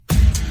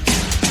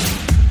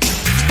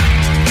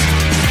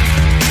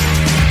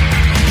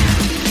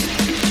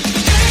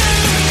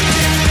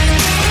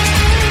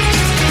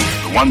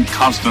one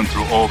constant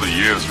through all the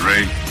years,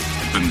 Ray.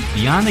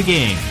 Beyond the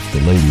Game.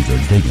 The ladies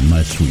are digging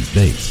my sweet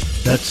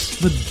bass. That's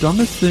the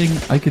dumbest thing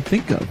I could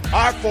think of.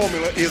 Our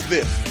formula is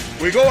this.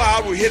 We go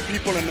out, we hit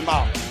people in the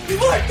mouth. You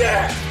like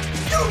that?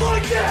 You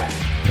like that?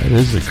 That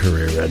is a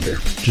career ender,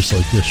 just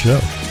like this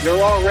show.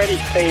 You're already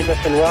famous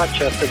in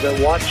Rochester,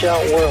 but watch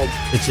out, world.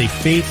 It's a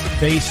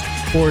faith-based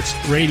sports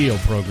radio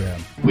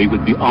program. We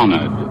would be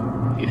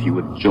honored if you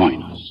would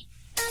join us.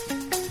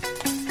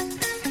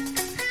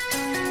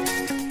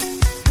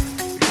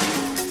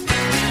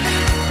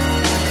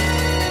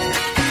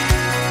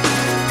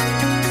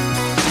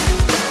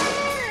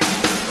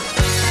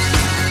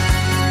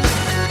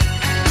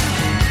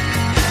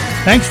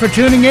 Thanks for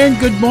tuning in.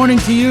 Good morning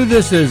to you.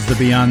 This is the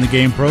Beyond the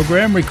Game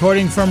program,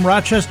 recording from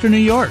Rochester, New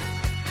York.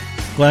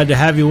 Glad to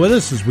have you with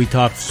us as we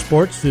talk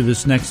sports through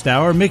this next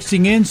hour,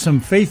 mixing in some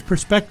faith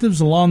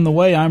perspectives along the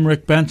way. I'm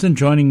Rick Benson.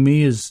 Joining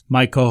me is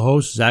my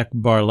co-host, Zach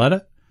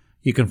Barletta.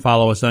 You can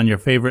follow us on your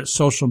favorite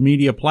social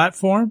media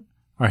platform.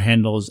 Our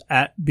handle is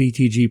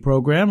 @BTG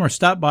Program, or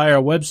stop by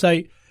our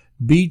website,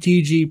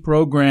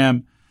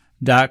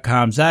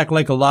 btgprogram.com. Zach,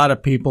 like a lot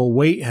of people,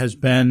 weight has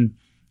been,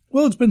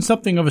 well, it's been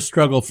something of a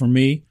struggle for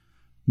me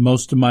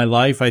most of my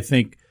life. I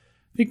think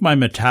my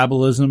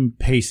metabolism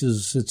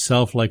paces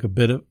itself like a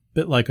bit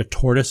like a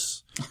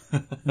tortoise.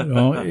 You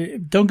know,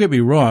 don't get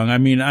me wrong. I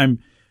mean, I'm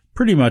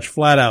pretty much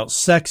flat out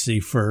sexy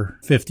for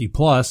 50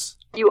 plus.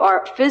 You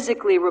are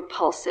physically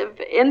repulsive,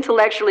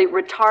 intellectually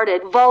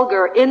retarded,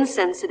 vulgar,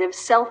 insensitive,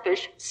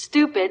 selfish,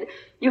 stupid.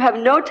 You have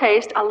no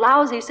taste, a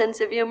lousy sense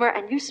of humor,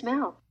 and you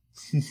smell.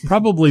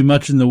 Probably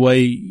much in the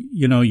way,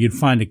 you know, you'd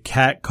find a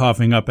cat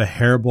coughing up a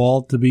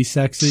hairball to be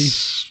sexy.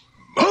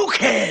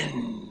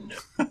 Smoking!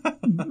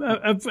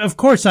 Of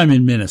course, I'm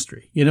in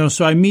ministry, you know,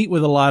 so I meet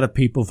with a lot of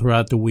people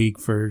throughout the week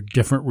for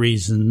different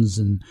reasons.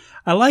 And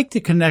I like to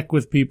connect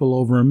with people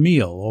over a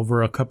meal,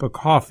 over a cup of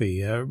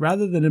coffee,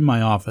 rather than in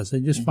my office. I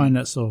just find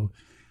that so,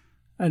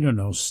 I don't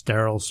know,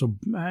 sterile. So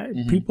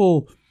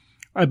people,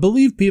 I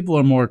believe people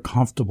are more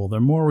comfortable.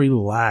 They're more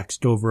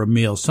relaxed over a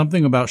meal.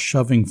 Something about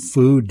shoving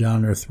food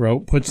down their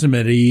throat puts them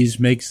at ease,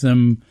 makes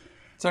them.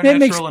 It's our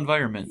natural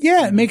environment.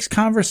 Yeah, it makes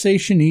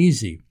conversation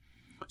easy.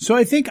 So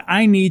I think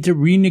I need to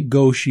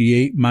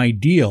renegotiate my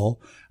deal.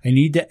 I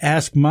need to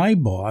ask my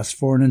boss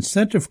for an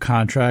incentive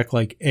contract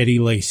like Eddie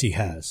Lacy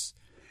has.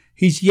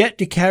 He's yet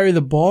to carry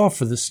the ball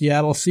for the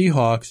Seattle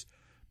Seahawks,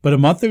 but a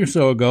month or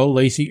so ago,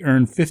 Lacy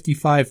earned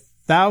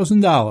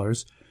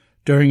 $55,000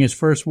 during his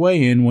first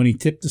weigh-in when he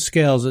tipped the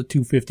scales at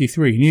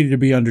 253. He needed to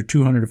be under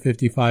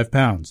 255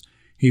 pounds.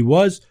 He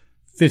was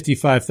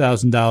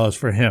 $55,000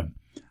 for him.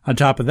 On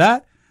top of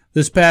that,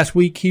 this past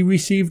week he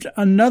received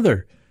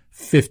another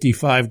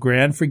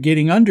 $55,000 for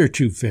getting under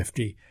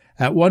 250.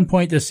 At one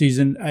point this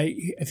season, I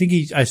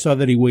think I saw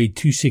that he weighed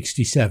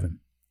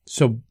 267.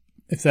 So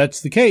if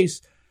that's the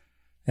case,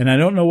 and I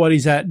don't know what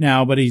he's at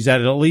now, but he's at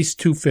least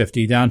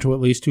 250, down to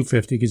at least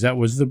 250, because that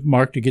was the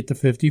mark to get the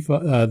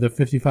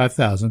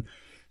 55,000.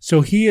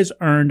 So he has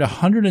earned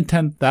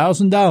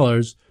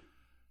 $110,000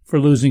 for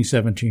losing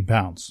 17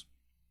 pounds.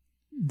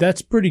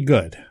 That's pretty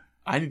good.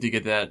 I need to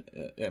get that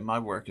at my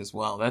work as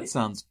well. That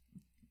sounds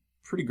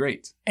pretty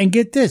great. And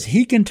get this,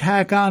 he can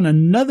tack on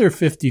another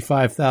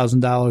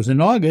 $55,000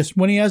 in August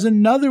when he has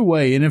another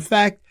weigh. And in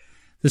fact,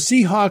 the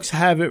Seahawks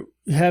have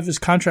his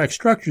contract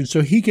structured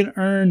so he can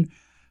earn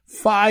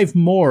 5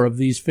 more of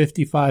these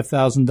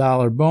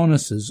 $55,000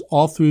 bonuses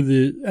all through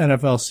the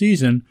NFL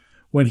season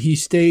when he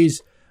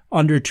stays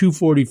under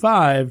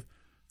 245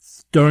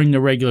 during the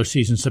regular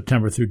season,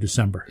 September through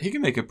December. He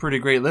can make a pretty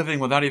great living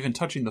without even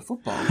touching the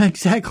football.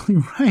 Exactly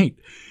right.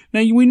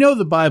 Now, we know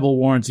the Bible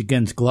warns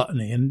against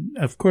gluttony, and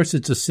of course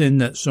it's a sin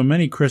that so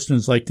many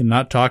Christians like to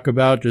not talk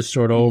about, just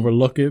sort of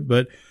overlook it,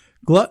 but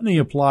gluttony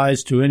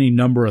applies to any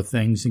number of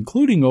things,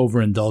 including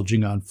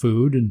overindulging on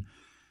food. And,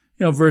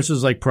 you know,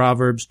 verses like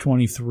Proverbs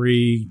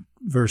 23,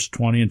 verse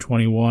 20 and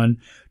 21,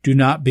 do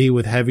not be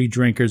with heavy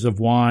drinkers of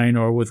wine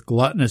or with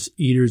gluttonous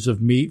eaters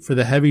of meat, for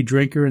the heavy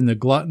drinker and the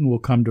glutton will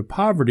come to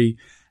poverty.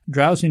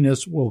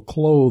 Drowsiness will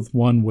clothe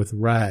one with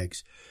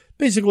rags.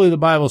 Basically, the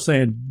Bible's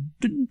saying,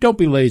 don't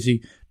be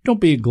lazy. Don't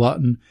be a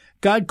glutton.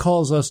 God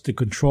calls us to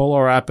control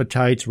our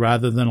appetites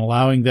rather than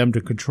allowing them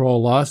to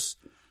control us.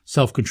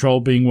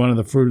 Self-control being one of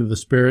the fruit of the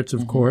spirits,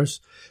 of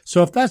course.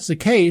 So if that's the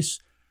case,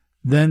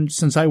 then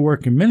since I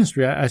work in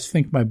ministry, I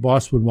think my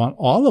boss would want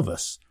all of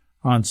us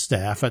on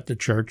staff at the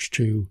church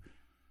to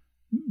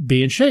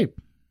be in shape.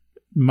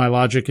 My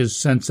logic is,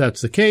 since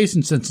that's the case,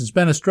 and since it's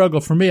been a struggle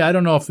for me, I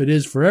don't know if it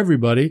is for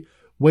everybody.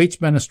 Weight's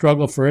been a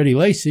struggle for Eddie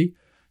Lacy.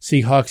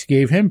 Seahawks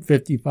gave him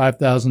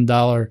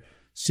 $55,000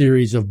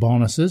 series of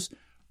bonuses.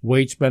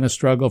 Weight's been a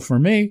struggle for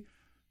me.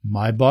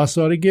 My boss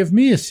ought to give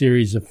me a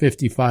series of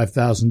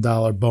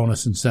 $55,000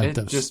 bonus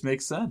incentives. It just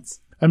makes sense.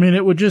 I mean,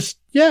 it would just,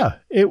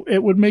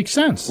 it would make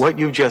sense. What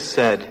you just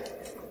said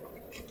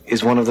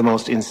is one of the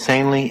most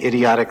insanely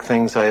idiotic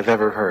things I have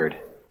ever heard.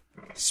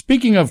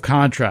 Speaking of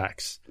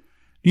contracts,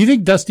 do you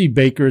think Dusty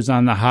Baker is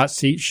on the hot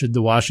seat should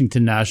the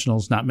Washington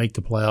Nationals not make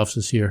the playoffs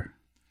this year?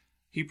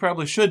 He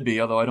probably should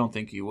be, although I don't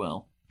think he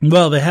will.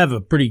 Well, they have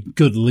a pretty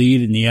good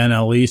lead in the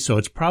NL East, so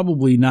it's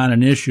probably not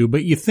an issue.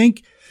 But you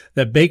think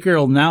that Baker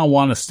will now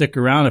want to stick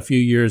around a few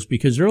years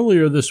because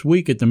earlier this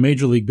week at the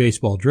Major League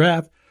Baseball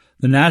draft,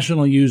 the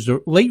National used a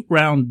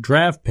late-round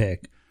draft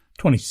pick,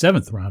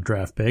 27th round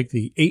draft pick,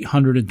 the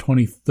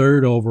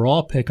 823rd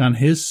overall pick on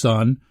his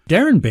son,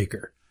 Darren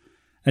Baker.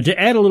 And to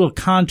add a little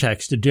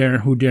context to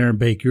who Darren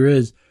Baker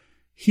is,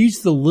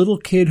 he's the little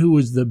kid who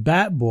was the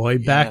bat boy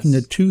back in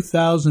the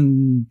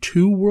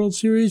 2002 World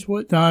Series.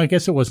 No, I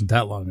guess it wasn't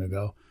that long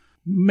ago.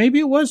 Maybe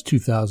it was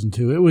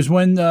 2002. It was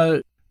when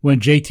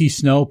JT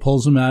Snow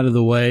pulls him out of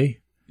the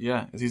way.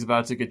 Yeah, as he's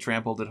about to get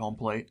trampled at home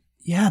plate.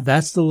 Yeah,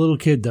 that's the little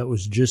kid that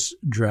was just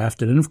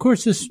drafted. And, of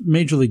course, this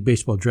Major League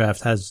Baseball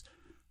draft has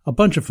a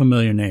bunch of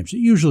familiar names. It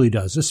usually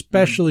does,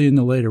 especially in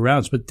the later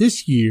rounds. But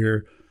this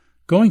year,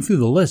 going through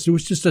the list, there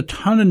was just a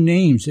ton of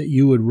names that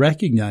you would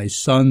recognize,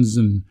 sons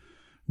and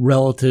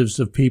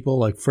relatives of people.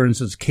 Like, for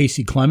instance,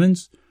 Casey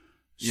Clemens,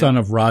 son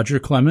of Roger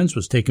Clemens,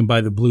 was taken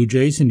by the Blue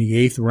Jays in the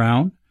 8th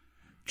round.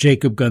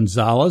 Jacob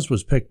Gonzalez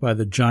was picked by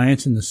the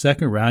Giants in the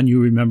 2nd round. You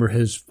remember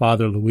his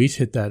father, Luis,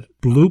 hit that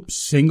bloop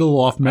single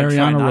off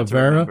Mariano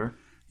Rivera.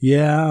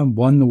 Yeah,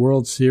 won the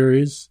World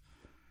Series.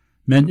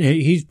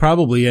 He's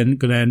probably going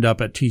to end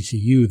up at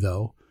TCU,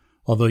 though.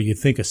 Although you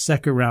think a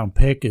 2nd-round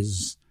pick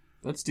is...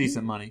 That's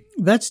decent money.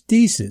 That's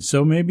decent.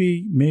 So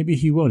maybe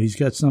he won't. He's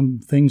got some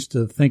things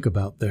to think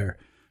about there.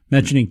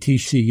 Mentioning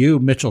TCU,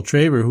 Mitchell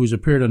Traver, who's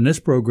appeared on this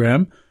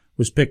program,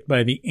 was picked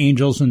by the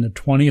Angels in the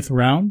 20th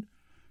round.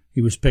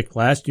 He was picked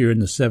last year in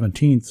the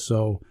 17th.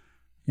 So,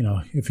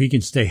 if he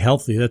can stay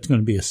healthy, that's going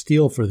to be a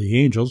steal for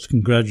the Angels.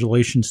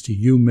 Congratulations to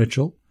you,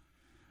 Mitchell.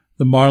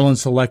 The Marlins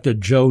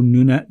selected Joe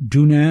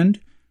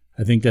Dunand.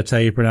 I think that's how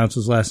you pronounce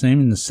his last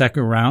name, in the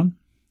 2nd round,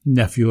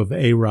 nephew of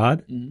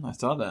A-Rod. I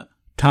saw that.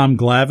 Tom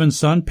Glavine's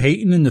son,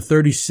 Peyton, in the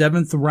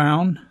 37th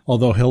round,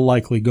 although he'll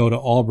likely go to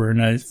Auburn.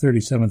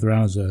 37th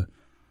round is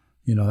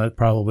that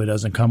probably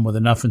doesn't come with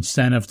enough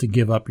incentive to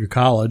give up your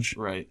college.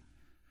 Right.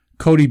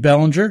 Cody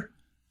Bellinger,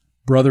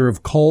 brother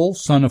of Cole,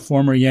 son of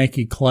former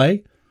Yankee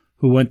Clay,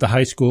 who went to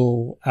high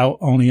school out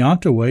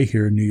Oneonta Way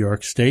here in New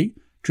York State,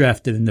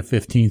 drafted in the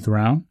 15th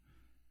round.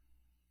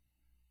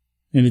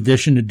 In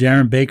addition to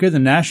Darren Baker, the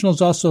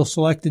Nationals also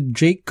selected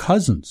Jake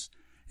Cousins.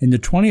 In the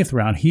 20th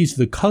round, he's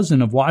the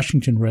cousin of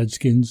Washington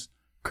Redskins'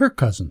 Kirk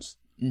Cousins.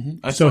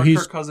 Mm-hmm. I saw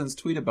Kirk Cousins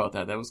tweet about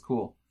that. That was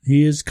cool.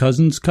 He is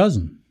Cousins'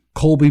 cousin.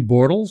 Colby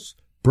Bortles,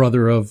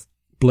 brother of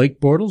Blake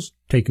Bortles,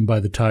 taken by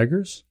the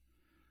Tigers.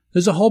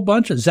 There's a whole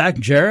bunch of Zach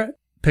Jarrett,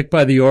 picked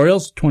by the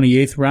Orioles,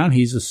 28th round.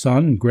 He's a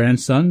son and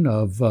grandson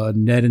of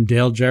Ned and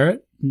Dale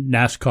Jarrett,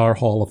 NASCAR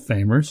Hall of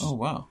Famers. Oh,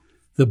 wow.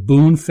 The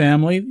Boone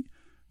family,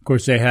 of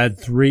course, they had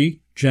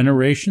 3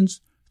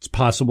 generations. It's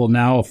possible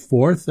now a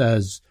 4th,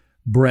 as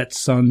Brett's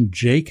son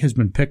Jake has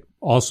been picked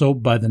also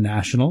by the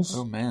Nationals.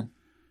 Oh, man.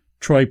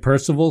 Troy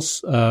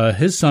Percival's,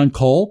 his son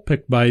Cole,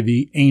 picked by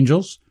the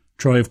Angels.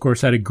 Troy, of course,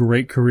 had a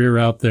great career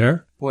out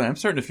there. Boy, I'm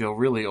starting to feel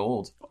really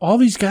old. All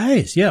these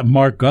guys. Yeah,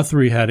 Mark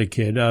Guthrie had a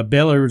kid.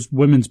 Baylor's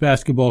women's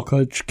basketball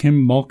coach,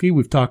 Kim Mulkey,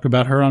 we've talked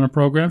about her on a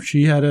program.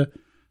 She had a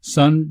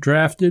son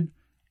drafted.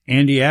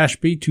 Andy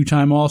Ashby,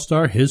 2-time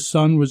All-Star, his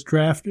son was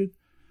drafted.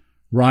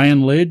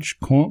 Ryan Lidge,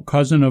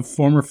 cousin of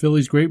former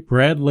Phillies great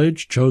Brad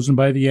Lidge, chosen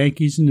by the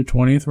Yankees in the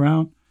 20th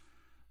round.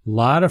 A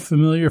lot of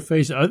familiar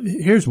faces.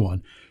 Here's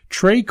one.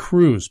 Trey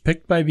Cruz,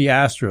 picked by the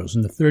Astros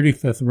in the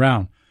 35th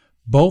round.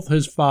 Both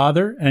his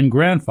father and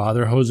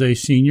grandfather, Jose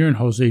Sr. and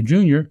Jose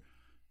Jr.,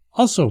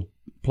 also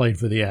played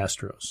for the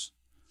Astros.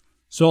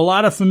 So a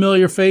lot of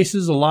familiar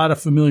faces, a lot of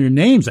familiar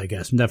names, I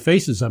guess, and that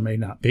faces I may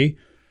not be.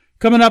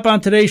 Coming up on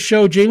today's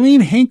show,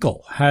 Jaylene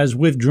Hinkle has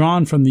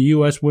withdrawn from the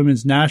U.S.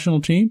 women's national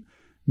team.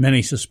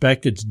 Many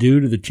suspect it's due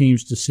to the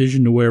team's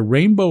decision to wear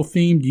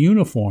rainbow-themed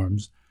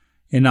uniforms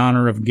in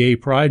honor of Gay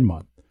Pride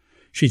Month.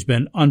 She's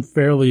been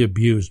unfairly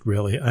abused,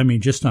 really. I mean,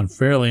 just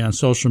unfairly on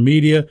social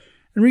media.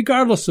 And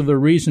regardless of the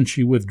reason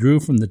she withdrew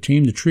from the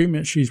team, the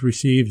treatment she's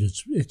received,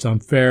 it's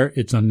unfair,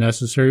 it's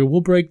unnecessary.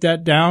 We'll break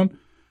that down.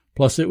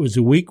 Plus, it was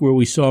a week where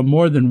we saw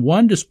more than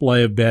one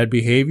display of bad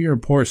behavior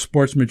and poor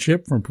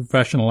sportsmanship from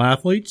professional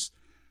athletes.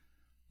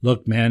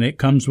 Look, man, it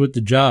comes with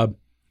the job.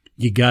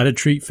 You got to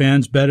treat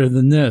fans better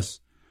than this.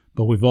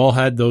 But we've all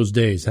had those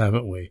days,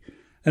 haven't we?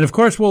 And, of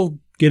course, we'll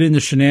get into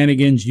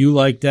shenanigans. You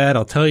like that.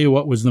 I'll tell you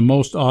what was the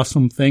most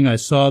awesome thing I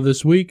saw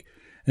this week.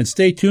 And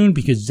stay tuned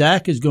because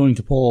Zach is going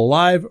to pull a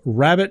live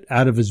rabbit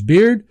out of his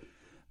beard.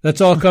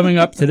 That's all coming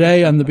up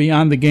today on the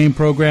Beyond the Game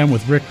program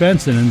with Rick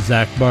Benson and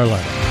Zach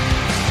Barletta.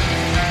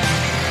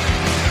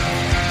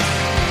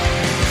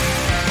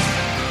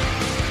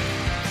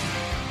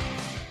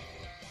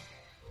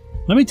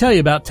 Let me tell you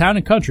about Town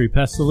 & Country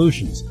Pest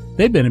Solutions.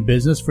 They've been in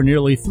business for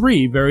nearly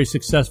 3 very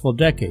successful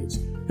decades.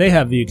 They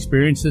have the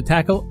experience to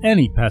tackle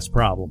any pest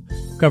problem,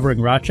 covering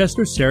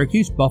Rochester,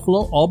 Syracuse,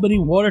 Buffalo, Albany,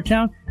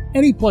 Watertown.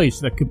 Any place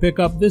that can pick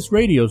up this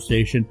radio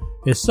station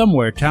is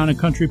somewhere Town &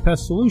 Country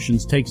Pest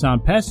Solutions takes on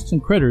pests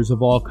and critters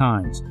of all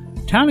kinds.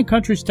 Town &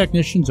 Country's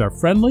technicians are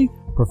friendly,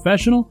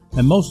 professional,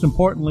 and most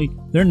importantly,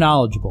 they're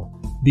knowledgeable.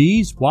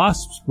 Bees,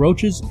 wasps,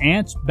 roaches,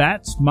 ants,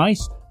 bats,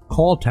 mice,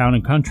 Call Town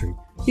 & Country.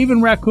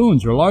 Even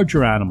raccoons or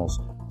larger animals,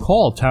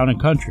 call Town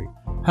 & Country.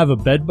 Have a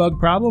bed bug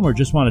problem or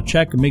just want to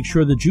check and make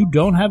sure that you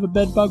don't have a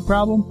bed bug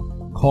problem?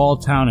 Call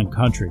Town &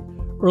 Country.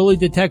 Early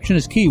detection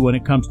is key when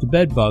it comes to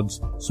bed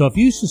bugs, so if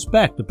you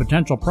suspect a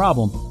potential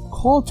problem,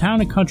 call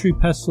Town & Country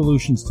Pest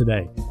Solutions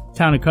today.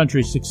 Town &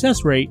 Country's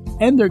success rate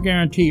and their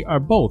guarantee are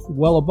both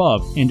well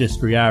above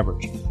industry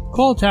average.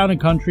 Call Town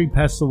 & Country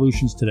Pest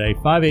Solutions today,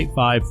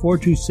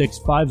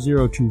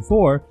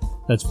 585-426-5024.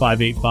 That's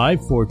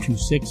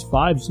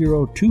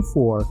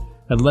 585-426-5024.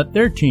 And let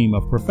their team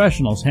of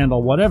professionals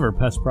handle whatever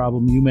pest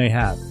problem you may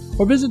have.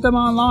 Or visit them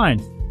online,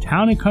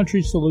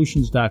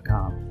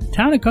 townandcountrysolutions.com.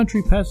 Town &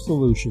 Country Pest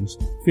Solutions,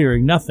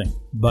 fearing nothing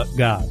but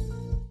God.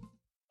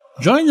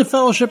 Join the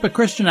Fellowship of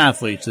Christian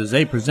Athletes as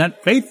they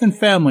present Faith and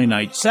Family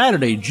Night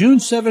Saturday, June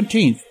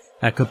 17th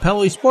at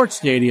Capelli Sports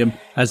Stadium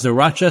as the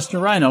Rochester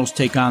Rhinos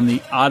take on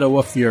the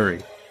Ottawa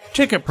Fury.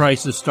 Ticket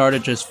prices start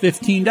at just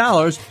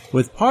 $15,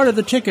 with part of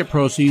the ticket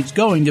proceeds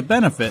going to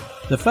benefit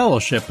the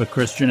Fellowship of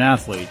Christian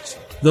Athletes.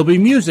 There'll be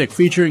music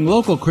featuring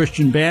local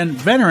Christian band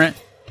Venerant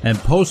and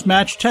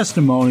post-match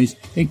testimonies,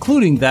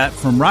 including that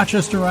from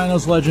Rochester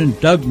Rhinos legend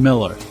Doug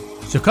Miller.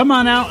 So come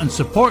on out and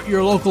support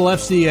your local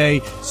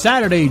FCA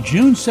Saturday,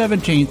 June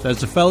 17th as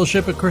the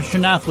Fellowship of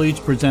Christian Athletes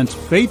presents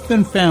Faith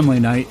and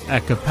Family Night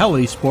at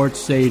Capelli Sports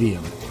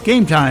Stadium.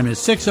 Game time is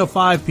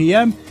 6:05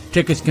 p.m.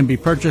 Tickets can be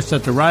purchased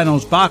at the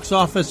Rhinos box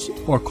office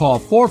or call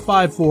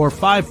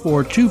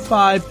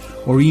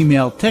 454-5425 or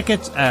email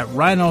tickets at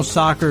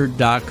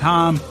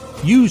rhinosoccer.com.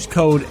 Use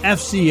code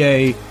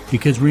FCA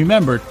because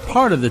remember,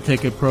 part of the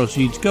ticket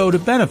proceeds go to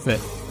benefit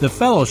the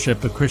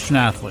Fellowship of Christian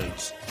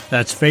Athletes.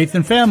 That's Faith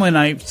and Family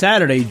Night,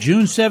 Saturday,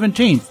 June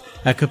 17th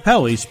at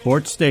Capelli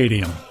Sports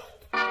Stadium.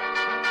 Riding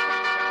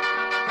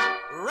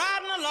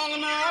along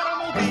in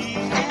my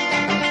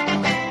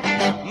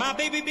automobile, my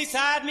baby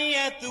beside me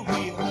at the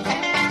wheel.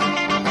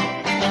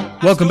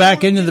 Welcome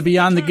back into the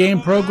Beyond the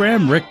Game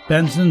program. Rick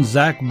Benson,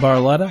 Zach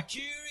Barletta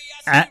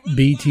at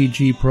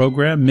BTG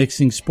program,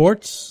 mixing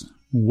sports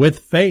with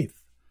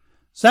faith.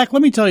 Zach,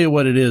 let me tell you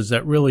what it is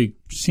that really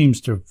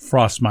seems to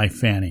frost my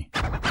fanny.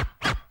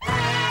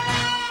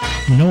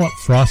 You know what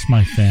frosts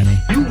my fanny?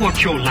 You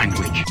watch your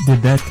language.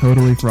 Did that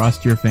totally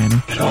frost your fanny?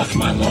 Get off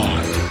my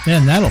lawn.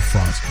 Man, that'll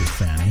frost your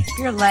fanny. If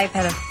your life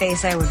had a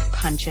face, I would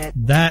punch it.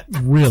 That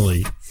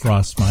really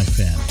frosts my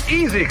fanny.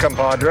 Easy,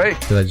 compadre.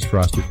 Did I just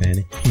frost your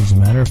fanny? As a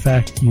matter of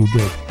fact, you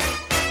did.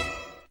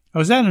 I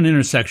was at an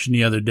intersection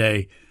the other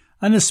day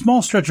on a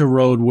small stretch of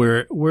road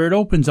where it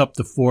opens up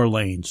to 4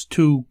 lanes,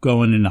 2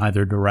 going in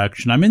either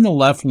direction. I'm in the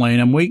left lane.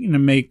 I'm waiting to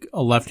make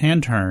a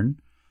left-hand turn.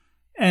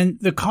 And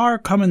the car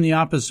coming the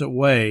opposite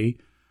way,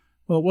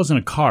 well, it wasn't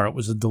a car. It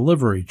was a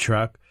delivery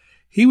truck.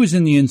 He was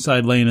in the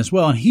inside lane as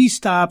well, and he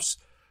stops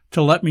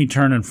to let me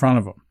turn in front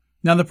of him.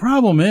 Now, the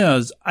problem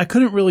is I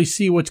couldn't really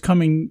see what's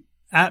coming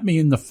at me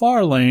in the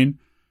far lane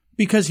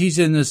because he's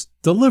in this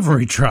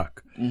delivery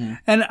truck. Mm-hmm.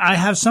 And I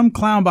have some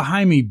clown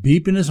behind me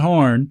beeping his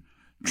horn,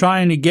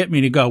 trying to get me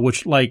to go,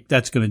 which, like,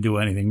 that's going to do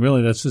anything.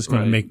 Really, that's just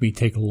going to make me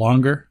take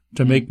longer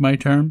to make my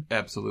turn.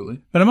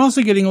 Absolutely. But I'm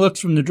also getting looks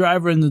from the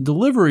driver in the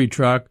delivery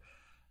truck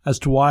as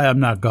to why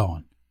I'm not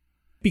going.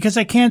 Because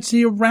I can't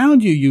see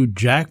around you, you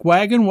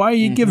jackwagon. Why are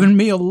you giving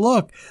me a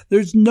look?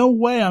 There's no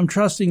way I'm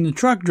trusting the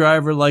truck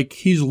driver like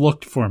he's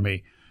looked for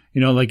me.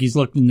 You know, like he's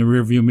looked in the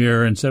rearview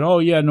mirror and said, oh,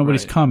 yeah,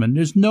 nobody's coming.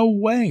 There's no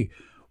way.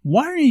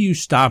 Why are you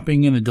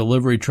stopping in a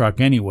delivery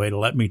truck anyway to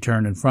let me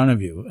turn in front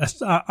of you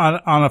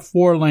on a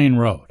 4-lane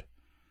road?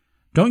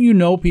 Don't you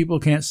know people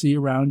can't see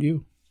around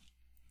you?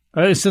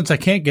 Since I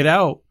can't get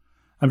out,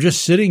 I'm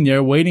just sitting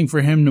there waiting for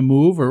him to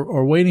move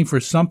or waiting for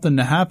something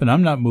to happen.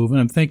 I'm not moving.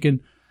 I'm thinking,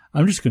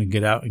 I'm just going to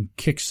get out and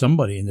kick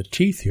somebody in the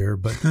teeth here.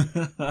 But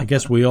I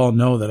guess we all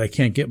know that I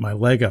can't get my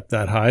leg up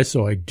that high,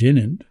 so I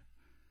didn't.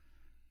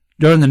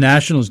 During the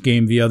Nationals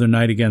game the other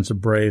night against the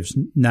Braves,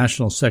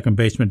 Nationals second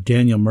baseman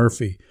Daniel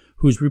Murphy,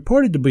 who's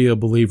reported to be a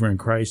believer in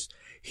Christ,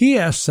 he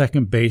asked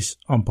second base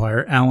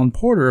umpire Alan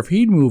Porter if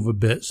he'd move a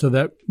bit so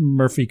that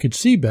Murphy could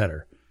see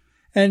better.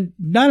 And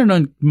not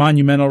an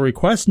monumental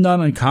request, not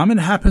uncommon.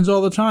 It happens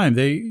all the time.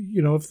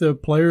 If the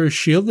player is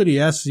shielded,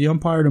 he asks the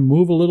umpire to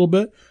move a little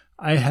bit.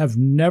 I have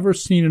never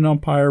seen an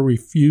umpire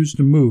refuse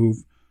to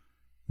move.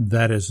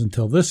 That is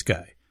until this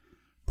guy.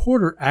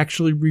 Porter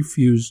actually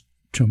refused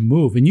to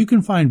move. And you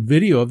can find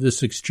video of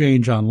this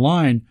exchange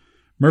online.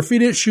 Murphy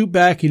didn't shoot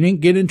back. He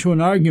didn't get into an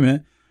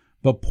argument.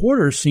 But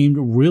Porter seemed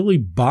really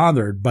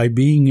bothered by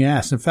being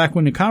asked. In fact,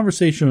 when the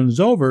conversation was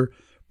over,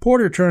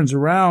 Porter turns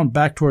around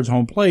back towards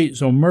home plate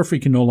so Murphy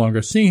can no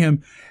longer see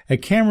him, and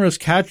cameras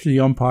catch the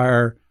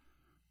umpire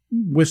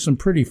with some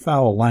pretty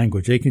foul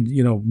language. They can,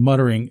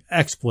 muttering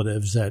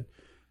expletives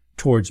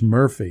towards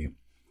Murphy.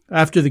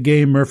 After the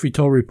game, Murphy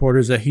told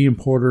reporters that he and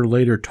Porter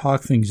later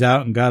talked things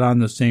out and got on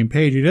the same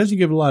page. He doesn't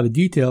give a lot of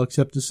detail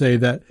except to say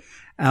that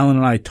Alan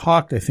and I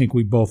talked. I think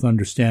we both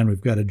understand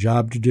we've got a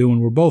job to do,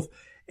 and we're both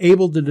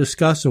able to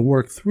discuss and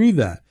work through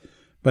that.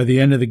 By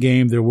the end of the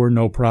game, there were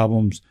no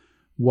problems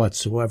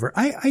whatsoever.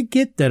 I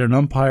get that an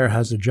umpire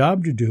has a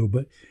job to do,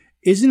 but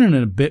isn't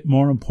it a bit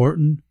more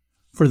important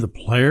for the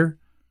player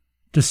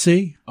to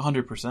see?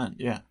 100%,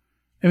 yeah.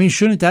 I mean,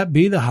 shouldn't that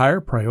be the higher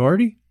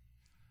priority?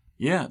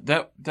 Yeah,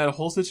 that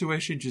whole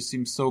situation just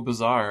seems so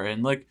bizarre.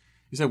 And like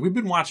you said, we've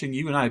been watching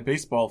you and I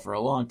baseball for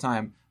a long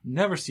time.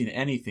 Never seen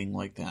anything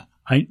like that.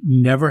 I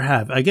never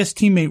have. I guess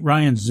teammate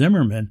Ryan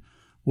Zimmerman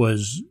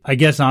was,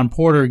 on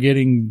Porter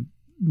getting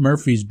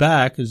Murphy's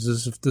back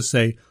as if to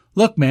say,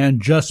 look, man,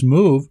 just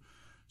move.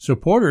 So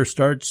Porter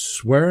starts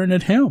swearing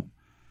at him.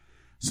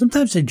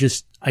 Sometimes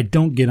I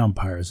don't get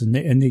umpires,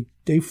 and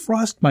they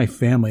frost my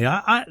family.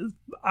 I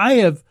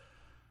have,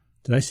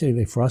 did I say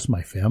they frost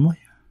my family?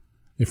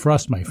 They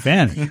frost my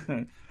fanny.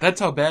 That's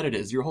how bad it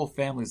is. Your whole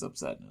family's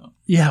upset now.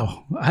 Yeah,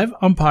 I've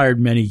umpired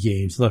many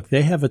games. Look,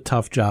 they have a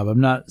tough job. I'm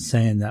not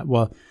saying that.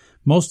 Well,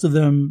 most of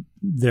them,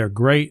 they're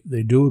great.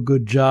 They do a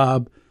good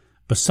job.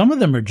 But some of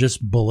them are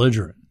just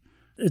belligerent.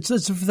 It's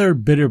as if they're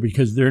bitter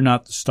because they're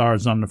not the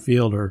stars on the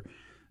field, or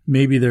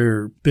maybe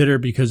they're bitter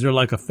because they're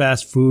like a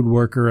fast food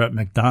worker at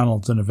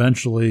McDonald's and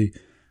eventually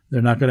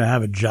they're not going to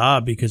have a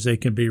job because they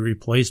can be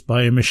replaced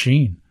by a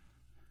machine.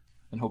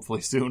 And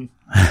hopefully soon.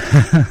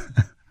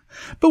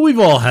 But we've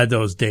all had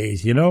those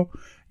days, you know?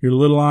 You're a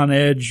little on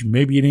edge.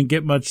 Maybe you didn't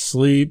get much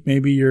sleep.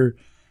 Maybe you're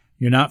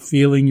not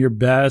feeling your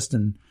best,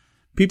 and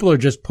people are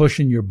just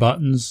pushing your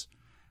buttons.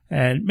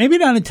 And maybe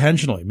not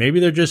intentionally. Maybe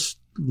they're just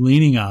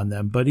leaning on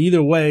them. But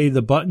either way,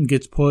 the button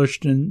gets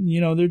pushed and,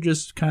 they're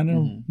just kind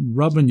of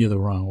rubbing you the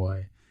wrong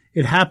way.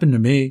 It happened to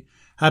me.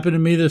 Happened to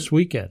me this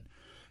weekend.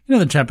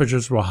 The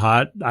temperatures were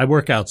hot. I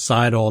work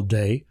outside all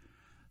day.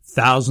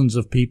 Thousands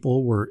of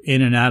people were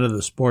in and out of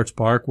the sports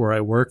park where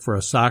I work for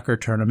a soccer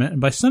tournament.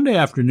 And by Sunday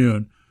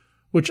afternoon,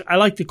 which I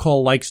like to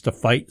call likes to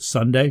fight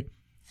Sunday,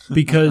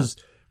 because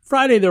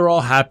Friday they're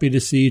all happy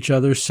to see each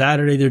other.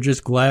 Saturday they're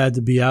just glad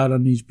to be out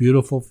on these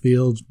beautiful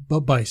fields.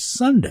 But by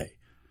Sunday,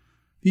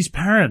 these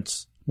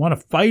parents want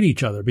to fight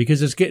each other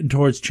because it's getting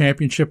towards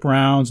championship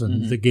rounds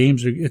and the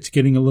games it's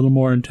getting a little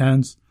more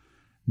intense.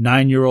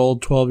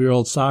 9-year-old,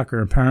 12-year-old soccer,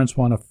 and parents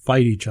want to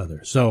fight each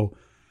other. So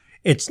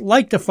it's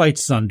like to fight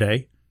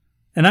Sunday.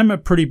 And I'm a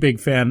pretty big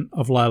fan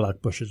of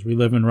lilac bushes. We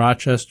live in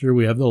Rochester.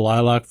 We have the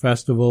Lilac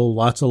Festival,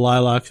 lots of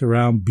lilacs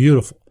around,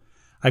 beautiful.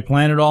 I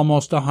planted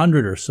almost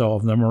 100 or so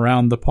of them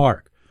around the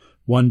park.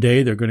 One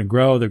day they're going to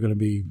grow. They're going to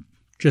be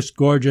just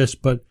gorgeous.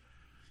 But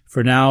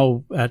for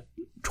now, at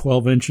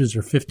 12 inches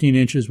or 15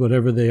 inches,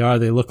 whatever they are,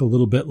 they look a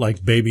little bit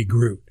like baby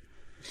Groot.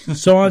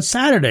 So on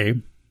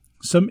Saturday,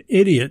 some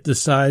idiot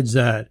decides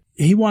that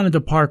he wanted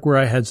to park where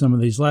I had some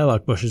of these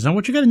lilac bushes. Now,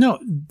 what you got to know,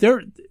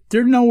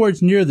 they're nowhere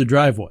near the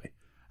driveway.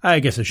 I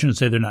guess I shouldn't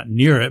say they're not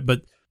near it,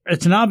 but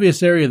it's an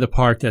obvious area of the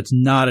park that's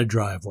not a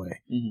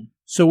driveway. Mm-hmm.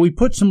 So we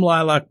put some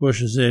lilac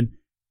bushes in.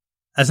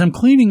 As I'm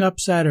cleaning up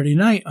Saturday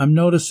night, I'm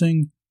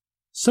noticing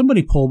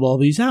somebody pulled all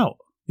these out.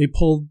 They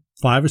pulled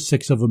 5 or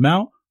 6 of them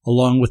out,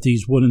 along with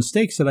these wooden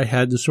stakes that I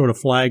had to sort of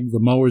flag the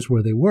mowers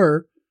where they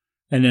were,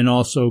 and then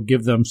also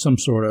give them some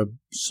sort of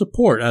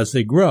support as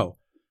they grow.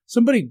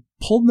 Somebody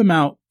pulled them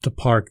out to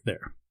park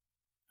there.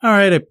 All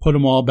right, I put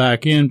them all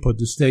back in, put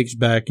the stakes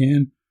back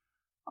in.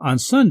 On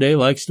Sunday,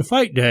 likes to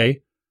fight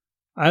day,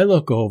 I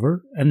look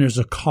over, and there's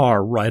a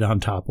car right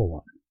on top of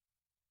one.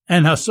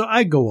 And so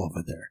I go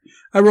over there.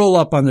 I roll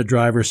up on the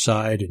driver's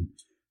side, and,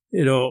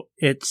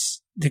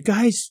 it's the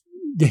guy's,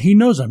 he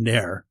knows I'm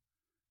there,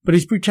 but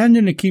he's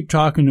pretending to keep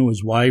talking to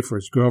his wife or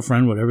his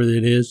girlfriend, whatever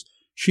it is.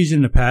 She's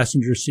in the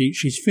passenger seat.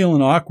 She's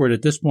feeling awkward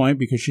at this point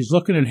because she's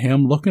looking at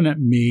him, looking at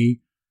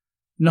me,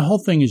 and the whole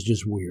thing is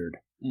just weird.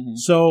 Mm-hmm.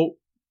 So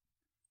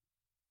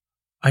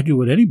I do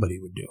what anybody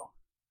would do.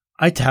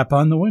 I tap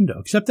on the window,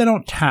 except I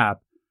don't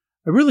tap.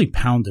 I really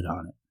pounded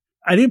on it.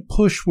 I didn't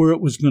push where it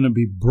was going to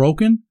be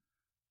broken,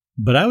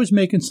 but I was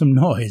making some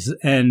noise,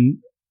 and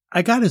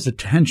I got his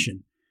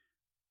attention.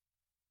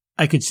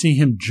 I could see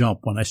him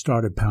jump when I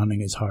started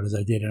pounding as hard as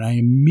I did, and I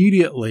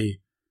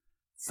immediately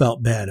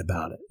felt bad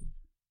about it.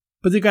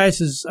 But the guy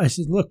says, I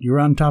said, look, you're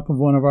on top of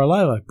one of our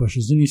lilac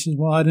bushes. And he says,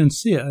 well, I didn't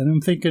see it. And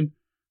I'm thinking,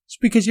 it's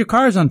because your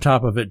car's on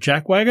top of it,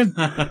 jackwagon.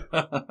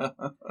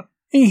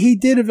 And he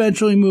did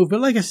eventually move, but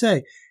like I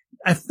say,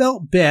 I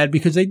felt bad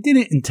because I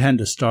didn't intend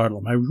to startle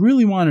him. I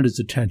really wanted his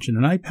attention,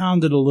 and I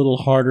pounded a little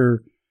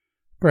harder,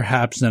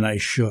 perhaps, than I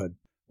should.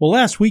 Well,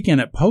 last weekend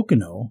at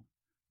Pocono,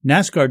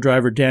 NASCAR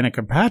driver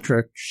Danica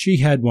Patrick, she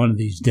had one of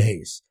these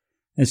days.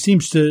 And it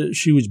seems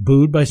she was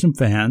booed by some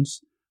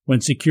fans when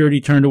security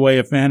turned away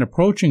a fan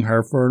approaching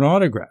her for an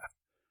autograph.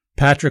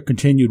 Patrick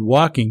continued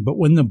walking, but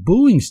when the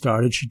booing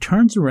started, she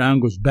turns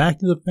around, goes back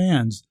to the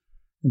fans,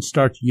 and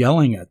starts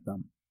yelling at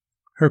them.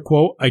 Her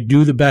quote, I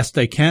do the best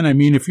I can. I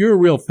mean, if you're a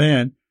real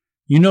fan,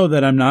 you know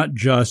that I'm not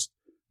just,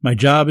 my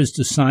job is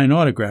to sign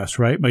autographs,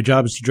 right? My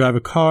job is to drive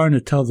a car and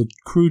to tell the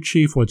crew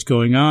chief what's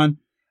going on.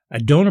 I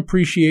don't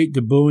appreciate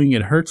the booing.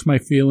 It hurts my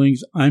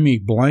feelings. I'm a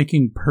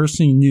blanking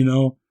person, you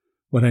know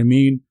what I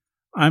mean?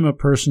 I'm a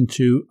person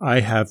too.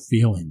 I have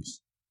feelings.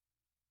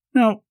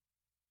 Now,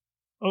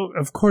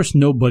 of course,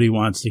 nobody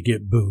wants to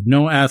get booed.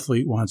 No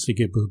athlete wants to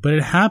get booed, but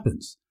it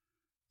happens.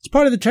 It's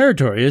part of the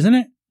territory, isn't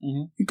it?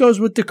 Mm-hmm. It goes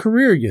with the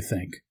career, you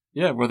think.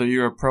 Yeah, whether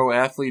you're a pro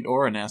athlete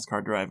or a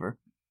NASCAR driver.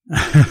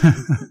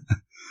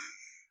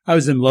 I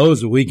was in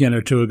Lowe's a weekend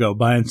or two ago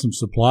buying some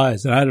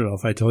supplies, and I don't know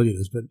if I told you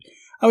this, but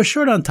I was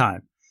short on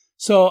time.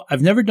 So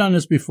I've never done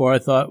this before. I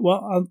thought,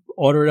 well, I'll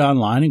order it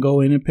online and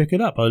go in and pick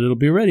it up. It'll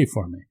be ready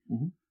for me.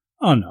 Mm-hmm.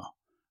 Oh, no.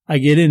 I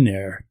get in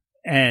there,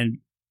 and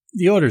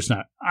the order's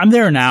not. I'm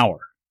there an hour.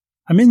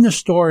 I'm in the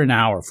store an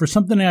hour for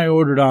something I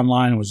ordered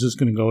online and was just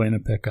going to go in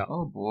and pick up.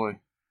 Oh, boy.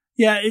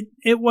 Yeah,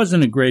 it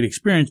wasn't a great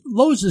experience.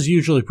 Lowe's is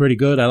usually pretty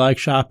good. I like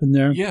shopping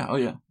there. Yeah, oh,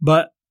 yeah.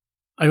 But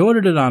I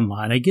ordered it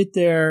online. I get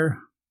there.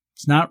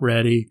 It's not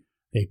ready.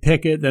 They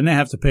pick it. Then they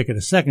have to pick it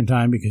a second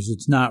time because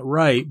it's not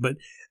right. But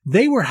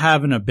they were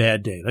having a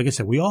bad day. Like I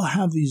said, we all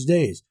have these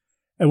days.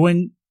 And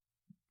when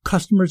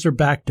customers are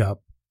backed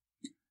up,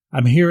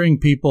 I'm hearing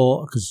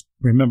people, because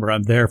remember,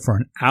 I'm there for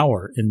an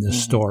hour in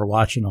this store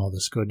watching all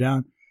this go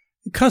down.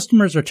 The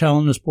customers are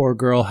telling this poor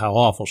girl how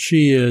awful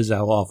she is,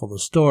 how awful the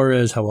store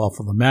is, how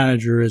awful the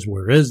manager is,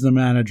 where is the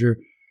manager,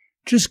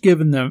 just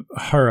giving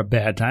her a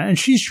bad time. And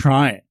she's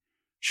trying.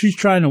 She's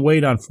trying to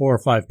wait on 4 or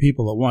 5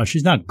 people at once.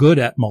 She's not good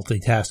at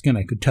multitasking.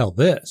 I could tell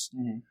this.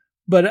 Mm-hmm.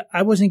 But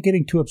I wasn't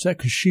getting too upset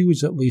because she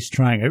was at least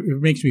trying. It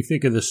makes me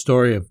think of the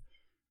story of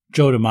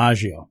Joe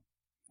DiMaggio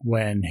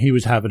when he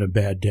was having a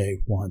bad day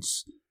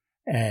once.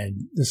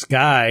 And this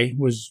guy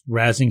was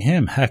razzing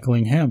him,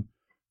 heckling him.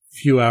 A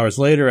few hours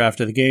later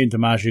after the game,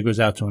 DiMaggio goes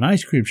out to an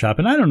ice cream shop.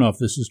 And I don't know if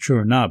this is true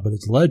or not, but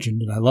it's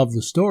legend, and I love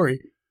the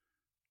story.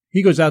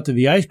 He goes out to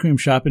the ice cream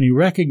shop, and he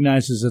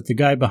recognizes that the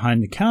guy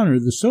behind the counter,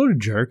 the soda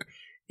jerk,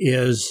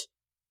 is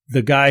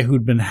the guy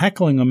who'd been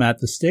heckling him at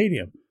the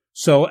stadium.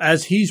 So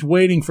as he's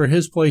waiting for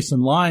his place in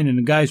line and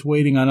the guy's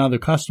waiting on other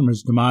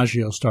customers,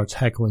 DiMaggio starts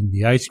heckling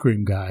the ice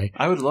cream guy.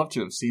 I would love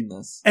to have seen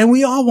this. And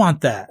we all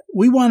want that.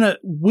 We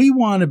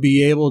want to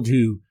be able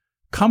to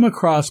come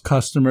across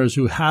customers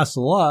who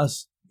hassle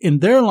us in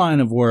their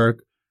line of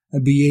work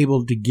and be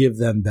able to give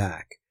them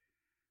back.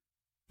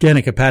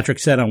 Danica Patrick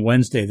said on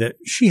Wednesday that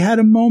she had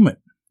a moment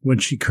when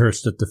she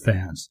cursed at the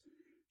fans.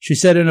 She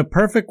said, in a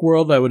perfect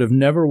world, I would have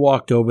never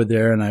walked over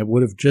there and I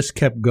would have just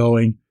kept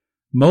going.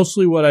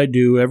 Mostly what I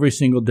do every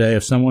single day,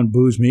 if someone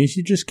boos me, is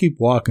you just keep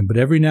walking. But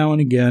every now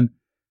and again,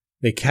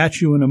 they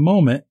catch you in a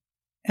moment,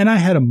 and I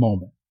had a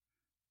moment.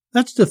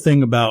 That's the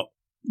thing about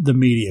the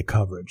media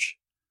coverage.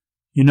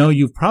 You know,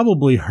 you've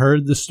probably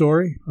heard the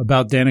story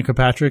about Danica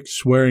Patrick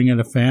swearing at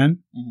a fan.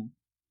 Mm-hmm.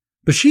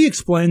 But she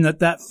explained that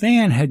that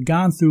fan had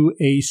gone through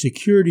a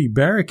security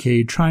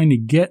barricade trying to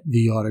get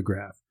the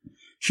autograph.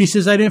 She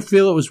says, I didn't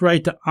feel it was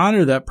right to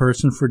honor that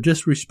person for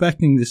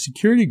disrespecting the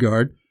security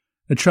guard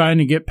and trying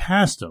to get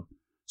past him.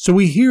 So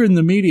we hear in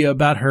the media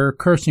about her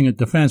cursing at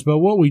the fans, but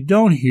what we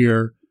don't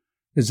hear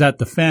is that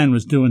the fan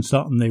was doing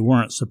something they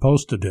weren't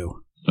supposed to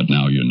do. But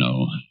now you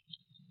know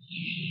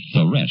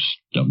the rest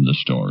of the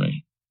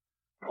story.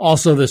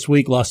 Also this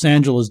week, Los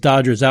Angeles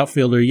Dodgers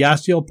outfielder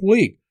Yasiel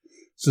Puig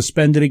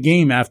suspended a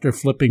game after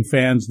flipping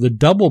fans the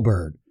double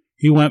bird.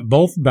 He went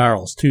both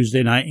barrels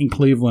Tuesday night in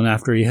Cleveland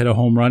after he hit a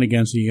home run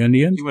against the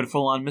Indians. He went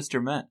full on Mr.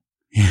 Met.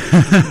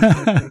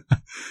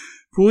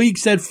 Puig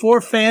said 4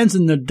 fans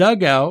in the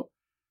dugout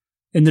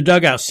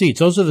seats.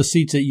 Those are the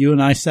seats that you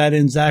and I sat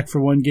in, Zach,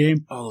 for one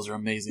game. Oh, those are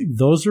amazing.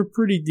 Those are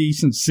pretty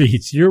decent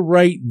seats. You're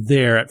right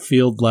there at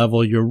field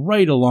level. You're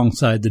right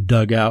alongside the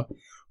dugout.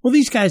 Well,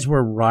 these guys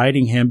were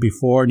riding him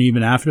before and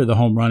even after the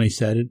home run, he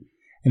said it.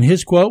 And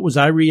his quote was,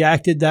 I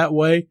reacted that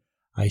way.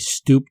 I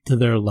stooped to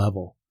their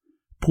level.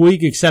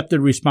 Puig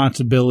accepted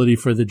responsibility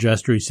for the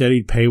gesture. He said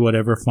he'd pay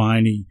whatever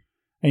fine.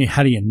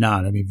 How do you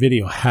not? I mean,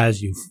 video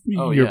has you.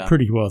 You're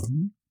pretty well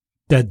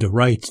dead to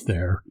rights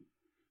there.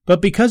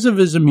 But because of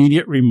his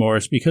immediate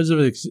remorse, because of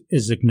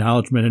his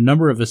acknowledgement, a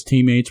number of his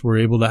teammates were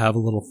able to have a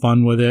little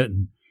fun with it,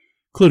 and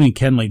including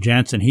Kenley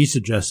Jansen. He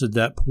suggested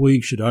that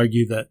Puig should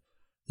argue that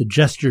the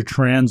gesture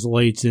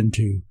translates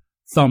into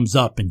thumbs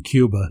up in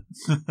Cuba.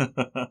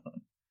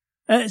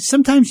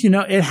 Sometimes,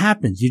 it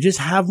happens. You just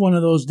have one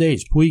of those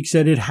days. Puig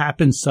said it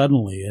happened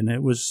suddenly, and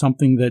it was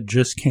something that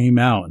just came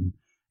out. And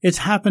it's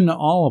happened to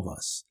all of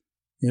us.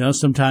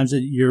 Sometimes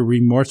you're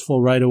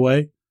remorseful right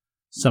away.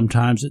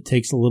 Sometimes it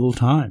takes a little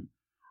time.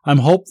 I'm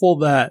hopeful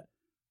that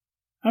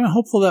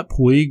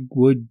Puig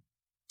would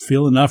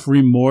feel enough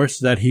remorse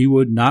that he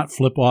would not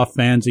flip off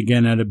fans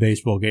again at a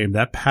baseball game,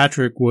 that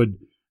Patrick would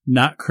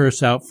not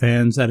curse out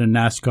fans at a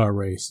NASCAR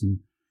race, and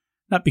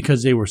not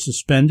because they were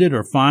suspended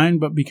or fined,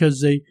 but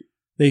because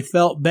they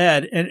felt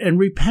bad. And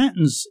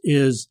repentance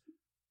is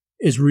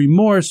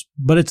remorse,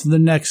 but it's the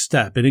next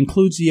step. It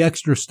includes the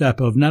extra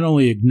step of not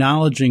only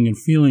acknowledging and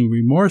feeling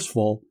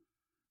remorseful,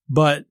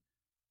 but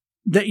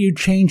that you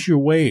change your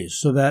ways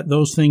so that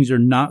those things are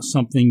not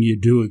something you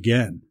do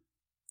again.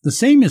 The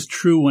same is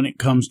true when it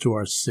comes to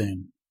our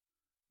sin.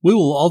 We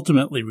will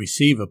ultimately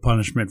receive a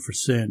punishment for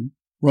sin.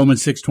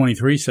 Romans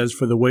 6:23 says,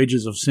 for the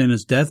wages of sin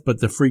is death,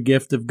 but the free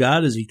gift of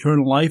God is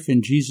eternal life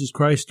in Jesus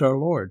Christ our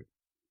Lord.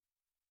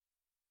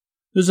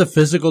 There's a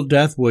physical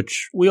death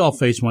which we all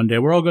face one day.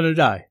 We're all going to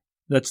die.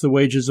 That's the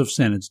wages of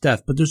sin. It's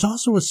death. But there's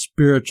also a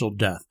spiritual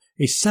death,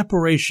 a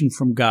separation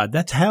from God.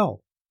 That's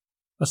hell.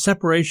 A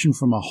separation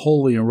from a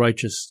holy and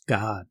righteous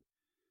God.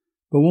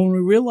 But when we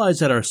realize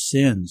that our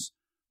sins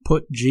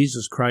put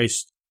Jesus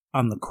Christ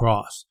on the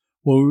cross,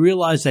 when we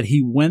realize that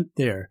he went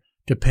there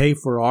to pay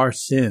for our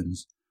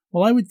sins,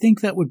 well, I would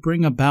think that would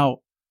bring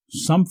about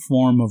some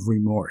form of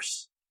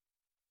remorse.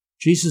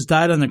 Jesus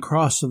died on the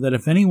cross so that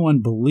if anyone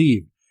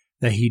believed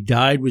that he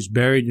died, was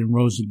buried, and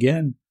rose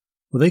again,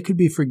 well, they could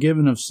be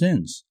forgiven of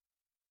sins.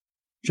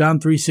 John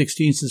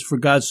 3:16 says, "For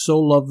God so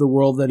loved the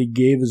world that he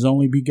gave his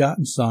only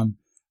begotten Son,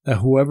 that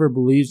whoever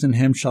believes in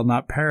him shall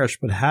not perish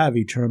but have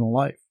eternal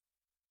life."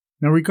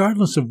 Now,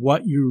 regardless of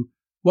what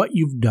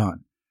you've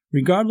done,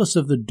 regardless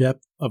of the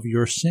depth of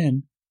your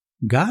sin,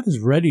 God is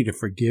ready to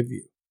forgive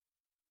you.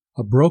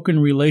 A broken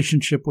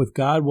relationship with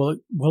God,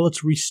 well,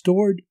 it's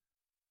restored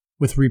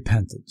with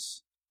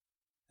repentance.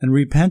 And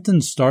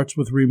repentance starts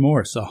with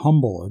remorse,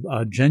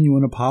 a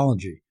genuine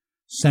apology,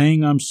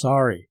 saying I'm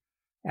sorry,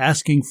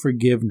 asking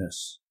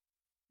forgiveness,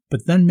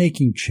 but then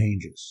making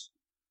changes.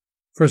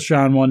 1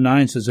 John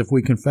 1:9 says, "If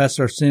we confess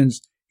our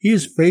sins, he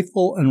is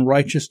faithful and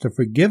righteous to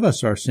forgive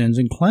us our sins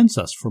and cleanse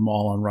us from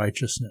all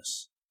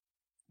unrighteousness."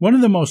 One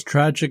of the most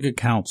tragic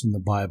accounts in the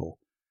Bible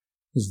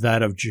is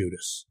that of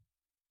Judas.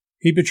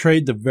 He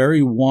betrayed the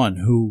very one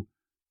who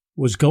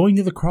was going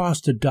to the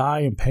cross to die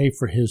and pay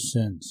for his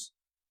sins.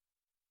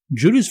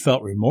 Judas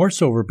felt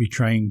remorse over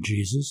betraying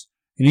Jesus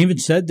and even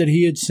said that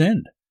he had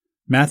sinned.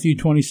 Matthew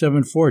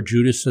 27:4,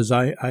 Judas says,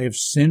 I have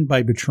sinned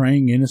by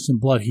betraying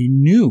innocent blood. He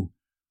knew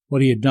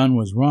what he had done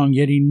was wrong,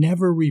 yet he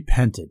never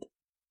repented.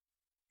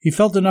 He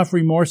felt enough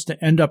remorse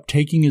to end up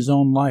taking his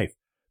own life,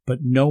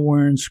 but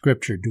nowhere in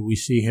Scripture do we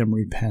see him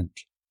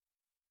repent.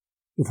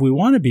 If we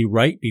want to be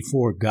right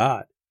before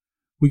God,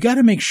 we got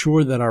to make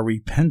sure that our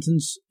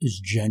repentance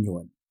is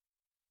genuine.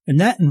 And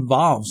that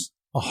involves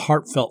a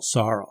heartfelt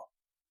sorrow.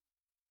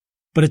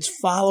 But it's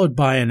followed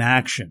by an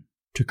action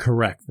to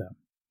correct them.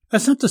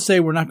 That's not to say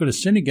we're not going to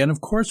sin again.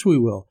 Of course we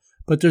will.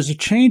 But there's a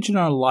change in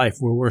our life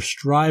where we're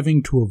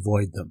striving to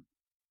avoid them.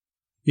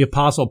 The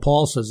Apostle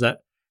Paul says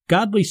that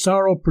godly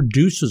sorrow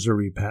produces a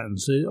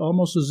repentance,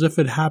 almost as if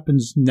it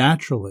happens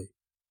naturally.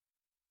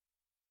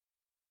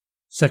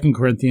 2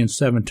 Corinthians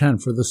 7:10,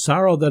 "For the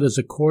sorrow that is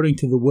according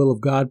to the will of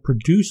God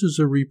produces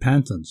a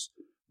repentance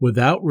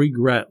without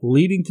regret,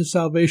 leading to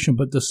salvation,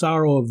 but the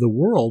sorrow of the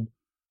world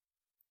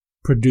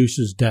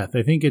produces death."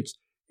 I think it's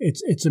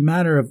a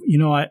matter of,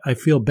 I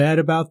feel bad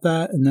about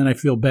that, and then I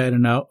feel bad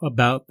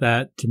about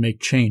that to make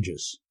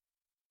changes.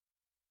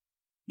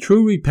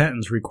 True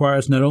repentance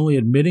requires not only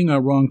admitting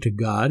our wrong to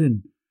God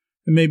and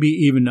maybe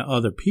even to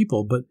other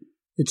people, but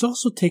it's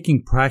also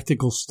taking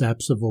practical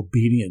steps of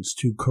obedience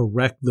to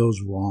correct those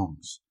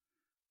wrongs.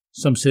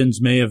 Some sins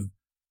may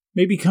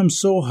become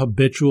so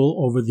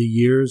habitual over the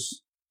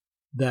years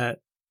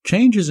that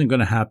change isn't going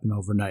to happen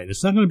overnight.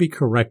 It's not going to be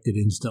corrected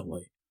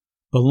instantly.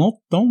 But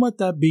don't let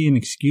that be an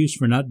excuse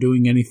for not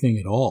doing anything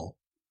at all.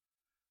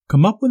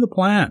 Come up with a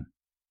plan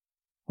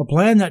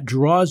that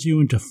draws you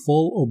into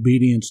full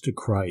obedience to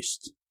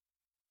Christ.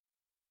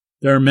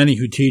 There are many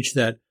who teach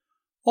that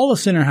all a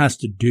sinner has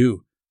to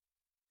do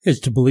is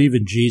to believe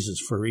in Jesus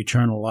for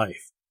eternal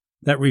life,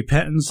 that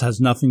repentance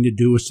has nothing to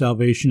do with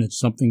salvation, it's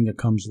something that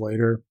comes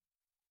later.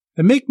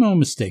 And make no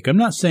mistake, I'm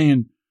not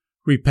saying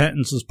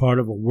repentance is part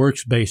of a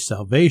works-based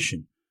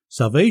salvation.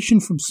 Salvation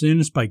from sin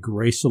is by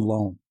grace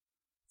alone.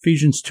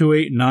 Ephesians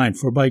 2:8-9,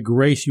 "For by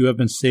grace you have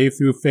been saved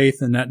through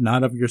faith, and that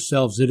not of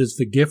yourselves, it is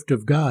the gift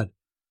of God,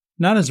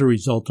 not as a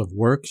result of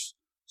works,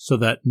 so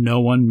that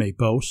no one may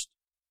boast."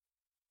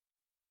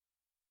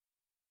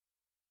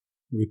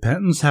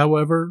 Repentance,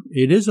 however,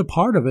 it is a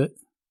part of it.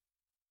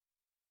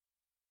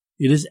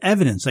 It is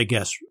evidence, I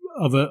guess,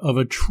 of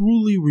a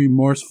truly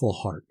remorseful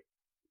heart.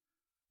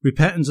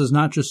 Repentance is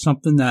not just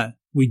something that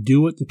we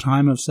do at the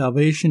time of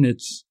salvation.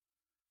 It's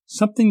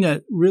something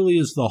that really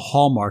is the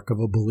hallmark of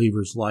a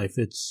believer's life.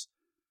 It's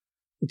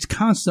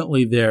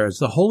constantly there. As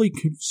the Holy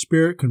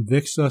Spirit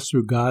convicts us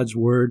through God's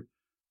Word,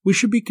 we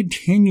should be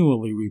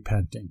continually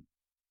repenting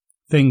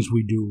things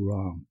we do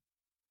wrong.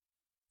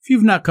 If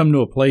you've not come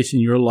to a place in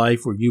your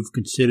life where you've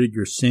considered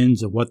your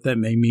sins and what that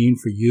may mean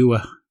for you,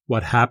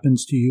 what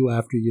happens to you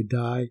after you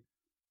die,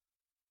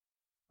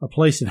 a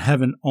place in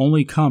heaven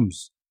only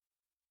comes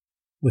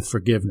with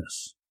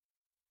forgiveness.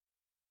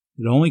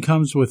 It only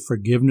comes with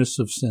forgiveness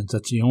of sins.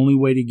 That's the only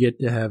way to get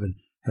to heaven,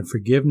 and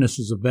forgiveness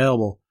is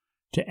available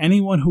to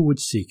anyone who would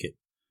seek it.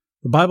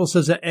 The Bible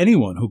says that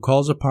anyone who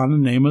calls upon the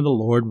name of the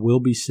Lord will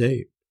be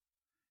saved.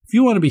 If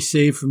you want to be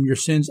saved from your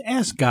sins,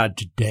 ask God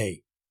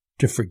today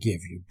to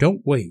forgive you.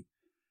 Don't wait.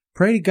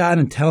 Pray to God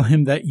and tell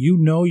him that you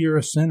know you're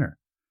a sinner.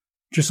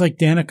 Just like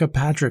Danica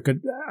Patrick,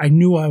 I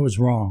knew I was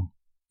wrong.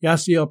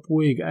 Yasiel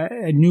Puig,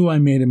 I knew I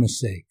made a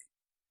mistake.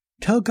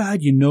 Tell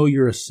God you know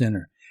you're a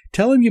sinner.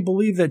 Tell him you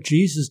believe that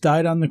Jesus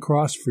died on the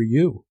cross for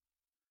you.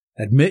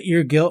 Admit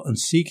your guilt and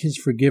seek his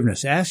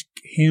forgiveness. Ask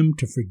him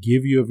to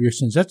forgive you of your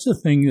sins. That's the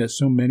thing that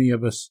so many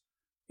of us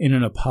in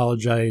an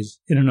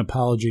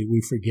apology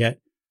we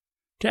forget,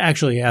 to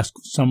actually ask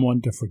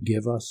someone to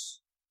forgive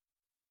us.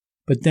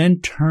 But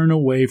then turn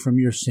away from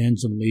your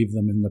sins and leave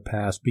them in the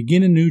past.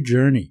 Begin a new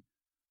journey.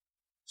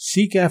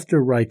 Seek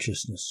after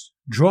righteousness.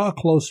 Draw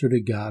closer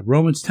to God.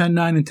 Romans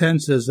 10:9 and 10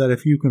 says that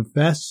if you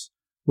confess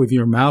with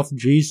your mouth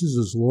Jesus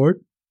is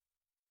Lord,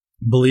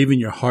 believe in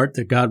your heart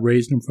that God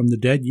raised him from the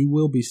dead, you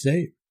will be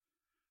saved.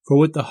 For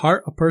with the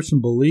heart a person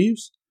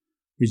believes,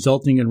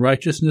 resulting in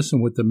righteousness,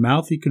 and with the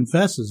mouth he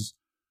confesses,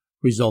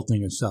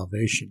 resulting in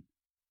salvation.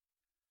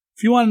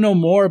 If you want to know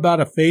more about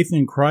a faith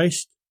in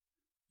Christ,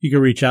 you can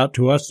reach out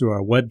to us through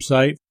our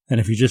website. And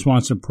if you just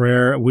want some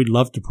prayer, we'd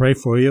love to pray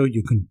for you.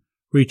 You can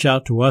reach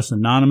out to us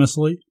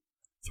anonymously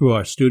through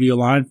our studio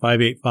line,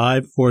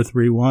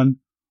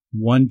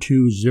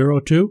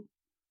 585-431-1202.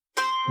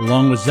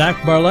 Along with Zach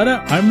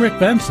Barletta, I'm Rick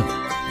Benson.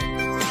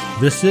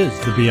 This is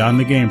the Beyond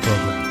the Game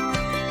program.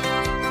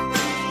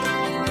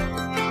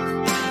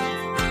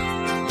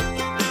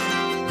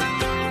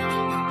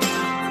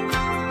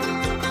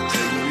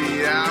 Take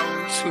me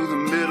out to the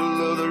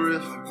middle of the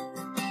river.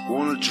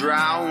 Wanna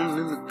drown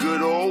in the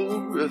good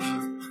old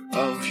river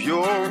of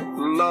your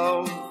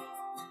love.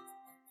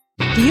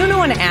 Do you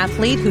know an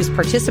athlete whose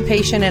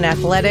participation in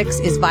athletics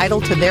is vital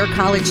to their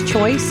college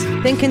choice?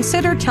 Then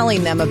consider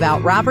telling them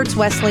about Roberts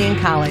Wesleyan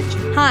College.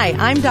 Hi,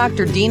 I'm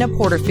Dr. Dina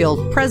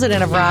Porterfield,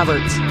 president of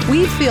Roberts.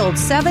 We field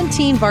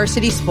 17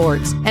 varsity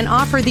sports and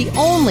offer the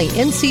only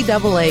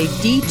NCAA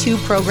D2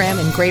 program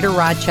in Greater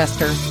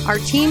Rochester. Our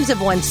teams have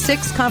won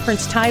 6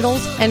 conference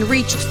titles and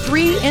reached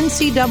 3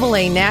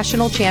 NCAA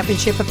national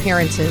championship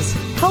appearances.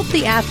 Help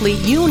the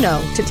athlete you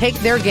know to take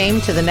their game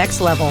to the next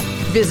level.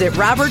 Visit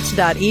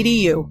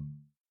roberts.edu.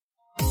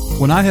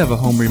 When I have a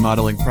home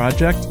remodeling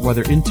project,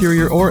 whether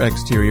interior or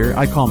exterior,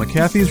 I call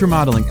McAfee's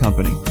Remodeling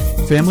Company.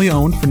 Family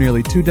owned for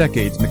nearly 2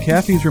 decades,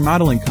 McAfee's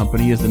Remodeling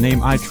Company is the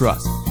name I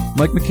trust.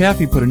 Mike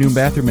McAfee put a new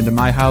bathroom into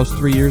my house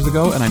 3 years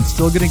ago, and I'm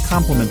still getting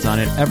compliments on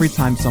it every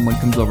time someone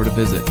comes over to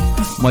visit.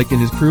 Mike and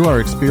his crew are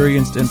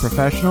experienced and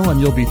professional, and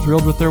you'll be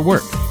thrilled with their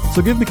work.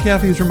 So give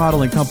McAfee's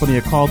Remodeling Company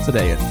a call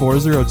today at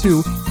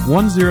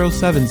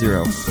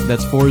 402-1070.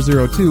 That's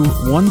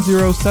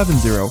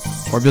 402-1070.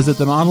 Or visit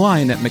them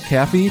online at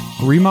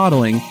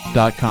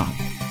McAfeeRemodeling.com.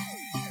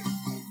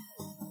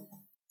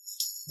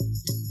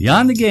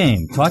 Beyond the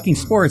Game, talking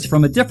sports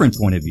from a different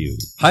point of view,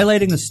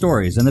 highlighting the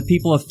stories and the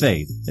people of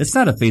faith. It's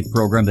not a faith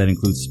program that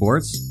includes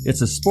sports.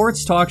 It's a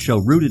sports talk show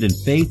rooted in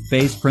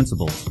faith-based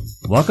principles.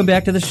 Welcome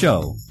back to the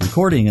show,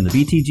 recording in the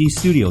BTG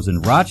studios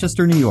in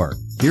Rochester, New York.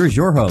 Here's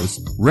your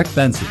host, Rick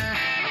Benson.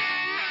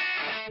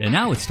 And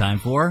now it's time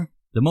for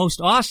the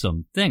most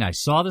awesome thing I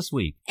saw this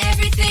week.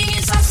 Everything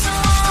is awesome.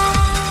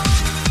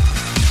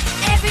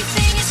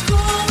 Everything is cool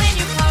when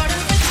you're part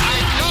of the team. I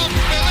don't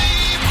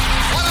believe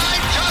what I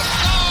just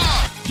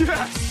saw.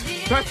 Yes,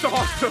 that's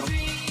awesome.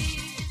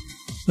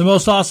 The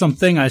most awesome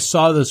thing I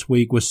saw this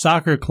week was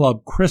soccer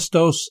club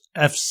Christos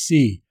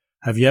FC.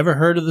 Have you ever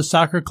heard of the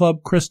soccer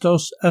club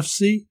Christos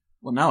FC?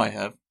 Well, now I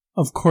have.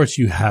 Of course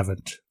you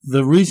haven't.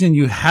 The reason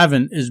you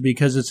haven't is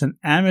because it's an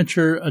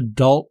amateur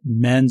adult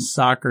men's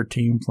soccer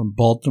team from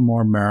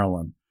Baltimore,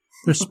 Maryland.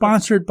 They're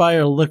sponsored by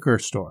a liquor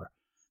store.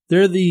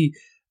 They're the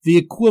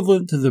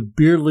equivalent to the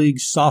beer league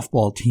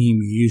softball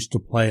team you used to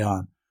play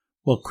on.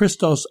 Well,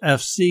 Christos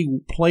FC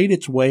played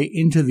its way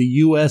into the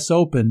U.S.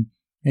 Open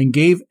and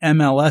gave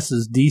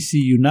MLS's DC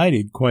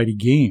United quite a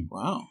game.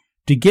 Wow.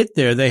 To get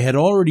there, they had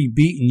already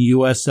beaten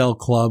USL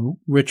club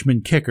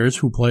Richmond Kickers,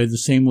 who played the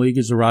same league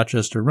as the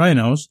Rochester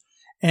Rhinos,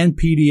 and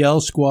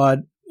PDL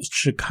squad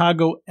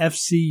Chicago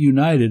FC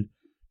United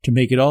to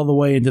make it all the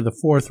way into the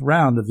 4th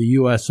round of the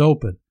U.S.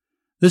 Open.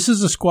 This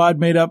is a squad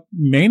made up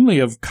mainly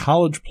of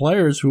college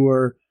players who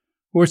are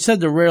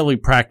said to rarely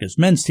practice.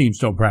 Men's teams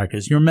don't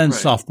practice. Your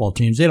men's softball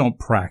teams, they don't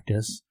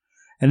practice.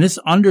 And this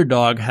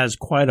underdog has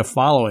quite a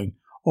following.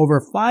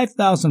 Over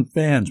 5,000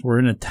 fans were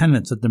in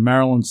attendance at the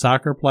Maryland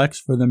Soccerplex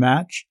for the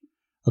match.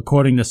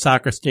 According to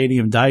Soccer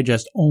Stadium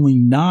Digest, only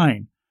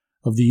 9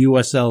 of the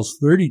USL's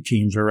 30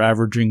 teams are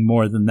averaging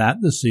more than that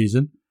this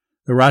season.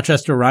 The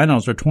Rochester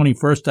Rhinos are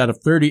 21st out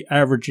of 30,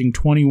 averaging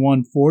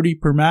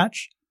 21.40 per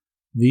match.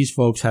 These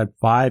folks had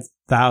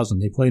 5,000.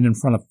 They played in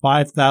front of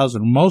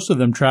 5,000, most of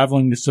them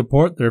traveling to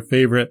support their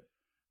favorite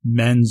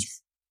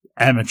men's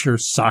amateur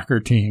soccer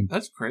team.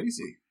 That's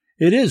crazy.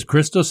 It is.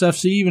 Christos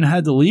FC even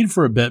had the lead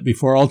for a bit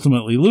before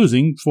ultimately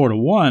losing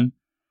 4-1.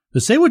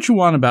 But say what you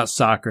want about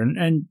soccer,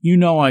 and you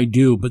know I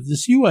do, but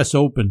this U.S.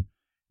 Open,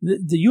 the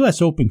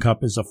U.S. Open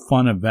Cup is a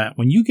fun event.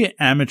 When you get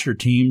amateur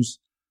teams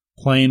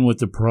playing with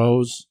the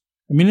pros,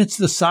 I mean, it's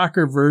the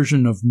soccer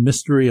version of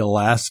Mystery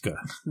Alaska.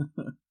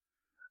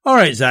 All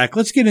right, Zach,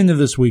 let's get into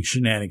this week's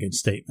shenanigan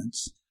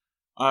statements.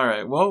 All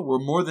right, well, we're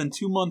more than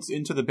 2 months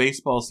into the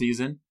baseball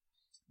season.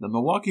 The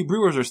Milwaukee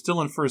Brewers are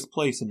still in first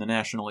place in the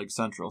National League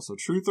Central, so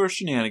truth or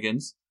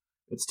shenanigans,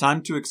 it's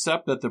time to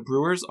accept that the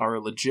Brewers are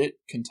a legit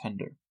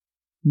contender.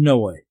 No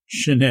way.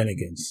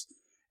 Shenanigans.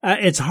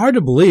 It's hard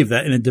to believe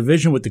that in a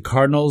division with the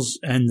Cardinals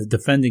and the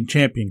defending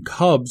champion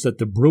Cubs that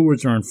the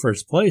Brewers are in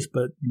first place,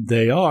 but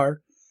they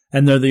are,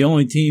 and they're the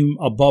only team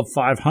above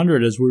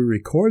 500 as we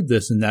record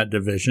this in that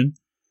division.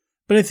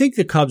 But I think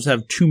the Cubs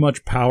have too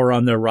much power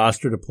on their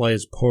roster to play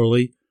as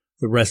poorly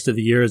the rest of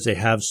the year as they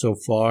have so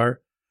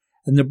far.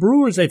 And the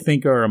Brewers, I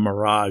think, are a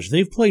mirage.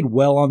 They've played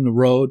well on the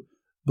road,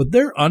 but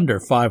they're under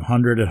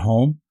 500 at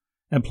home.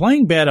 And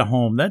playing bad at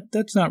home,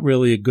 that's not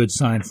really a good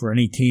sign for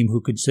any team who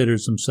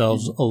considers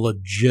themselves a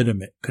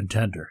legitimate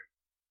contender.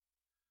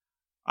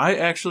 I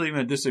actually am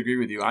going to disagree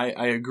with you.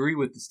 I agree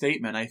with the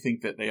statement. I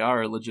think that they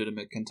are a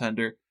legitimate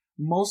contender,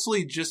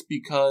 mostly just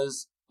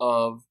because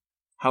of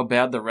how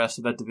bad the rest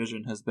of that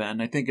division has been.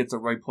 I think it's a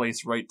right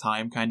place, right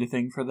time kind of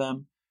thing for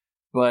them.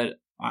 But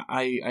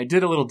I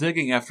did a little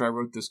digging after I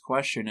wrote this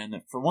question, and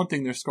for one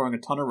thing, they're scoring a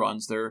ton of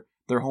runs. Their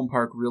home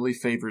park really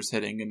favors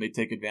hitting, and they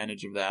take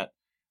advantage of that.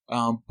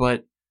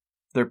 But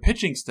their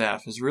pitching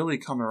staff has really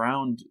come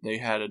around. They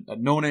had a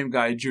no-name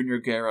guy, Junior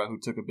Guerra, who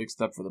took a big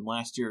step for them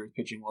last year,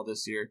 pitching well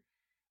this year.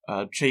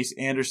 Chase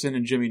Anderson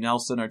and Jimmy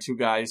Nelson are two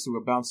guys who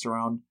have bounced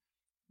around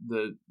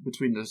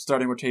between the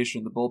starting rotation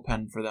and the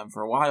bullpen for them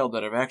for a while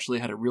that have actually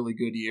had a really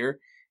good year.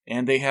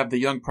 And they have the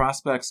young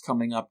prospects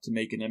coming up to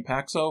make an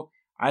impact. So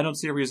I don't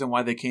see a reason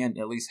why they can't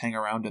at least hang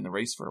around in the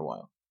race for a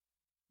while.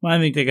 Well, I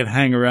think they could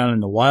hang around in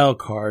the wild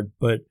card,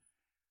 but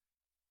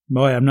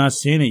boy, I'm not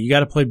seeing it. You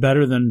got to play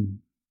better than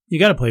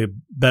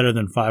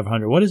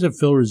 500. What is it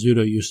Phil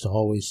Rizzuto used to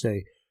always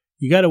say?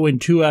 You got to win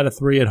 2 out of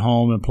 3 at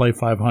home and play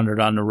 500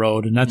 on the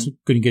road, and that's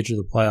going to get you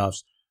to the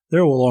playoffs.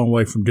 They're a long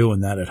way from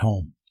doing that at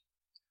home.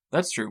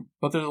 That's true,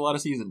 but there's a lot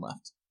of season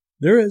left.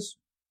 There is.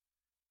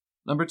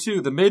 Number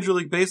 2, the Major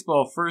League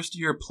Baseball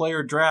first-year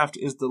player draft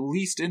is the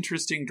least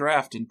interesting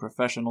draft in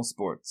professional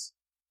sports.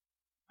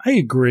 I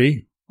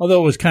agree,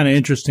 although it was kind of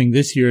interesting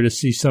this year to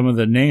see some of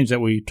the names that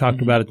we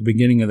talked about at the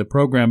beginning of the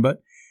program. But,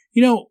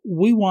 you know,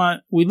 we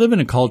live in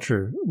a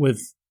culture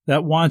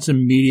that wants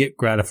immediate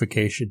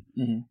gratification.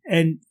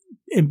 And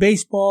in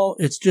baseball,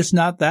 it's just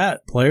not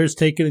that. Players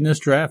taken in this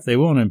draft, they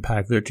won't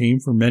impact their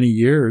team for many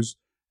years.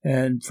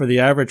 And for the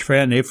average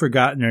fan, they've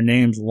forgotten their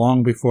names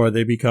long before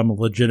they become a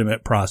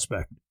legitimate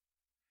prospect.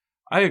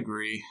 I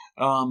agree.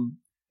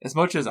 As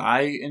much as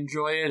I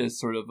enjoy it as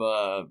sort of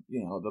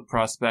the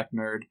prospect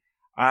nerd,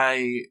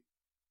 I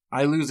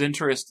lose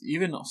interest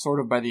even sort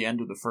of by the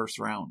end of the first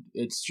round.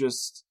 It's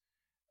just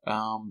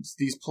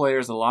these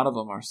players, a lot of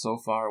them are so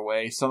far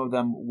away. Some of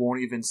them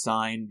won't even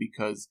sign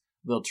because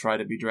they'll try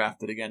to be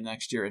drafted again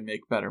next year and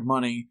make better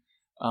money.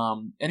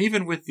 And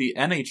even with the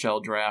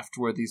NHL draft,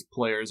 where these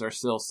players are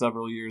still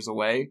several years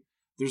away,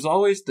 there's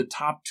always the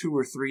top 2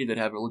 or 3 that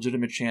have a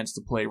legitimate chance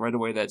to play right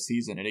away that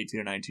season at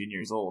 18 or 19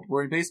 years old.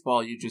 Where in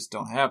baseball, you just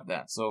don't have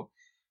that. So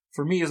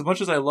for me, as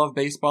much as I love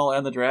baseball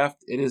and the draft,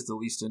 it is the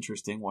least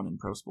interesting one in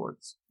pro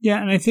sports.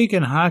 Yeah, and I think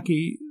in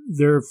hockey,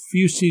 they're a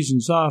few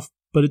seasons off,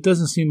 but it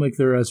doesn't seem like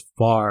they're as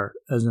far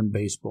as in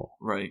baseball.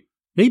 Right.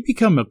 They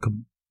become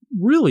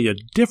really a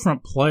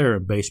different player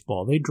in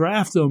baseball. They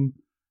draft them,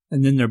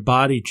 and then their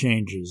body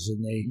changes,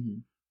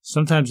 and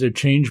sometimes they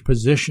change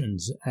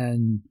positions,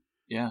 and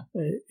yeah,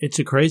 it's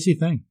a crazy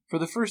thing. For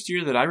the first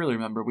year that I really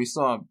remember, we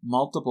saw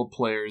multiple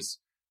players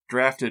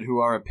drafted who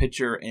are a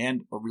pitcher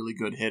and a really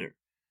good hitter.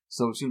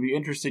 So it's going to be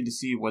interesting to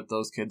see what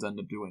those kids end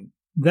up doing.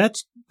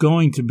 That's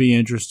going to be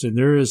interesting.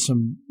 There is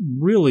some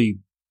really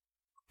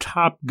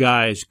top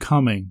guys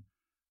coming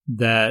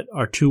that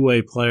are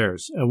two-way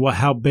players, and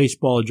how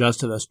baseball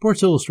adjusted that.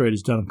 Sports Illustrated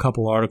has done a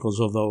couple articles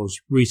of those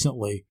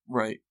recently.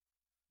 Right.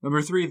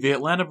 Number 3, the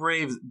Atlanta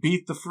Braves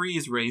Beat the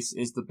Freeze race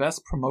is the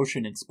best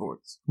promotion in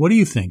sports. What do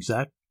you think,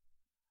 Zach?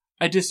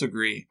 I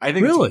disagree. I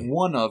think it's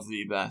one of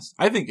the best.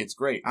 I think it's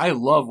great. I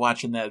love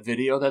watching that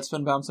video that's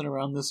been bouncing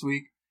around this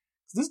week.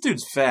 This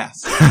dude's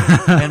fast.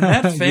 And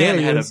that fan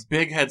had a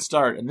big head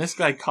start, and this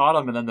guy caught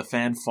him, and then the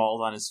fan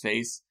falls on his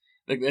face.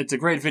 It's a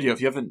great video. If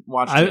you haven't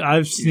watched it,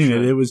 I've seen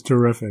it. It was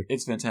terrific.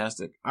 It's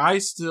fantastic. I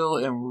still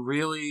am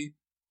really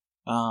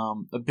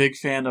a big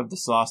fan of the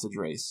sausage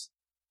race.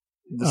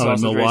 The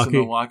sausage race in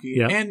Milwaukee.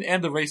 Yep.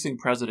 And the racing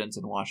presidents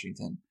in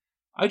Washington.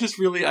 I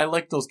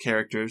like those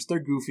characters.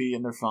 They're goofy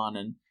and they're fun,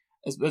 and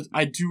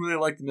I do really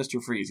like the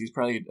Mr. Freeze. He's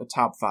probably a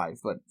top 5.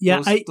 But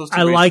yeah,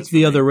 I like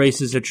the other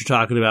races that you're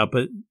talking about,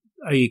 but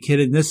are you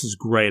kidding? This is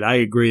great. I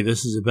agree.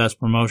 This is the best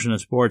promotion of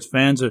sports.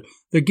 Fans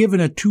they're given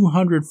a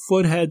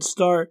 200-foot head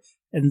start,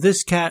 and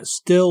this cat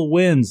still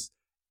wins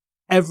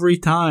every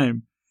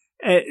time.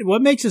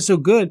 What makes it so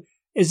good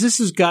is this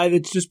is a guy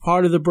that's just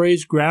part of the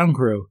Braves ground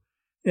crew.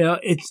 You know,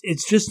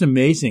 it's just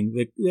amazing.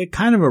 That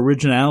kind of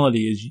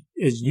originality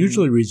is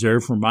usually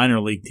reserved for minor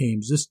league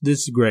teams. This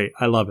is great.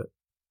 I love it.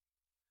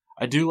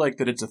 I do like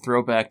that it's a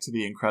throwback to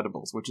The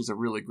Incredibles, which is a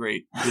really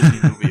great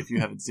Disney movie if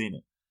you haven't seen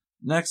it.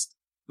 Next,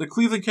 the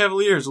Cleveland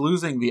Cavaliers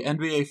losing the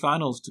NBA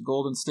Finals to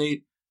Golden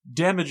State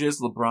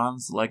damages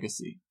LeBron's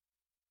legacy.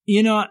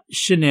 You know,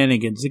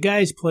 shenanigans. The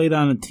guy's played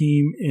on a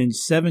team in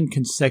 7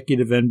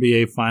 consecutive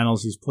NBA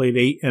Finals. He's played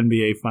 8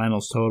 NBA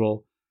Finals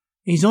total.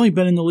 He's only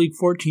been in the league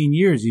 14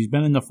 years. He's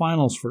been in the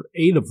finals for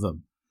 8 of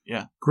them.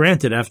 Yeah.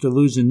 Granted, after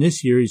losing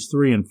this year, he's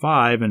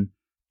 3-5, and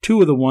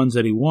 2 of the ones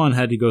that he won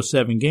had to go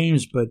 7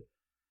 games, but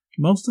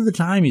most of the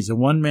time he's a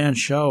one-man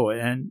show,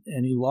 and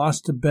he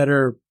lost to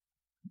better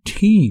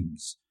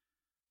teams.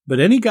 But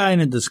any guy in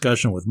a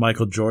discussion with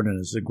Michael Jordan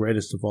as the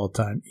greatest of all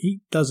time,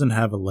 he doesn't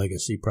have a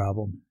legacy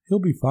problem. He'll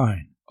be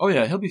fine. Oh,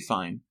 yeah, he'll be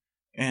fine.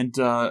 And,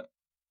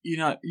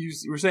 you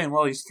were saying,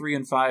 well, he's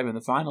 3-5 in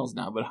the finals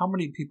now, but how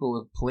many people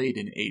have played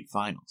in 8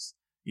 finals?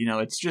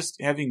 It's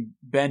just having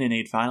been in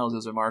 8 finals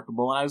is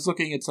remarkable. And I was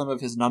looking at some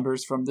of his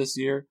numbers from this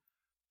year,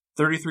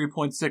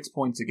 33.6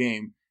 points a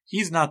game.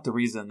 He's not the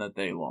reason that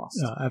they lost.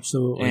 No,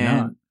 absolutely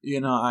not.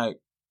 And,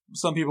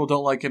 some people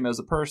don't like him as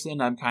a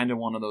person. I'm kind of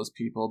one of those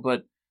people.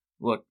 But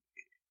look,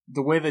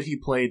 the way that he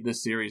played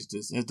this series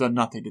has done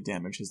nothing to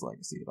damage his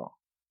legacy at all.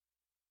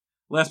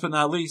 Last but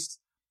not least,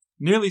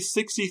 nearly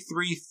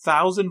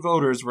 63,000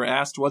 voters were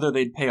asked whether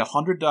they'd pay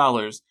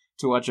 $100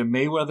 to watch a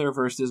Mayweather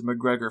versus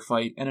McGregor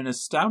fight, and an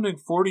astounding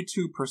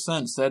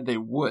 42% said they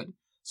would.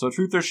 So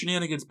truth or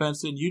shenanigans,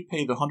 Benson, you'd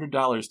pay the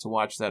 $100 to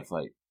watch that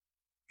fight.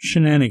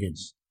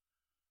 Shenanigans.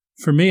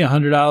 For me,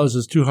 $100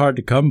 is too hard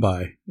to come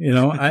by.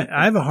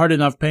 I have a hard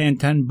enough paying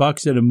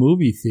 $10 at a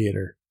movie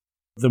theater.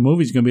 The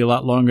movie's going to be a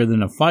lot longer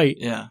than a fight.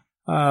 Yeah.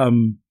 I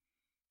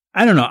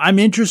don't know. I'm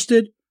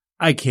interested.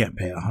 I can't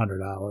pay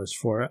 $100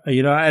 for it.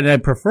 And I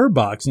prefer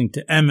boxing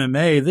to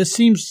MMA. This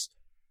seems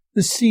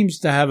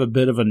to have a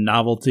bit of a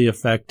novelty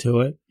effect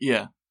to it.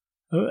 Yeah.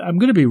 I'm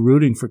going to be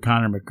rooting for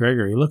Conor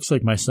McGregor. He looks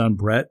like my son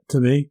Brett to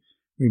me.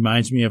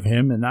 Reminds me of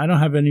him, and I don't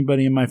have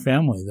anybody in my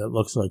family that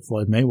looks like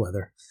Floyd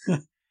Mayweather.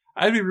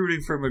 I'd be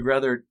rooting for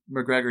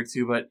McGregor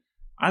too, but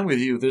I'm with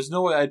you. There's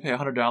no way I'd pay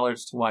 $100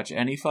 to watch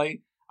any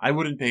fight. I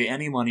wouldn't pay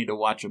any money to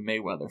watch a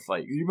Mayweather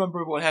fight. You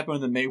remember what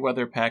happened in the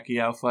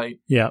Mayweather-Pacquiao fight?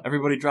 Yeah.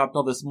 Everybody dropped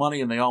all this money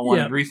and they all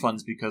wanted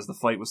refunds because the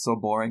fight was so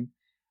boring.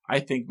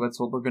 I think that's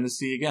what we're going to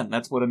see again.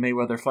 That's what a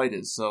Mayweather fight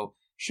is. So,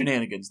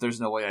 shenanigans.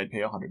 There's no way I'd pay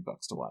 $100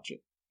 to watch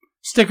it.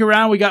 Stick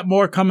around. We got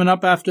more coming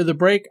up after the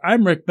break.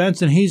 I'm Rick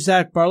Benson. He's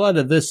Zach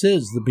Barletta. This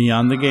is the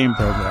Beyond the Game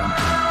program.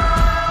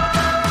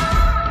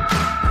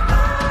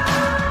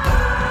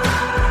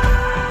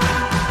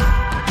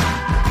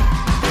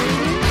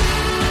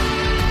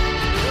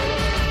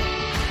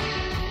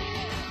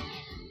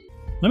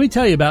 Let me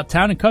tell you about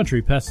Town &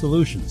 Country Pest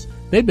Solutions.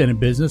 They've been in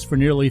business for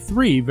nearly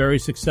 3 very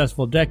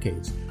successful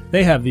decades.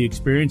 They have the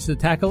experience to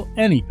tackle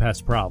any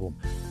pest problem,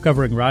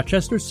 covering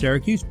Rochester,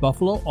 Syracuse,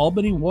 Buffalo,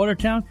 Albany,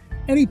 Watertown.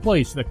 Any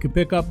place that could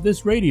pick up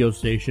this radio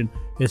station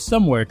is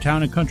somewhere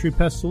Town & Country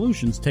Pest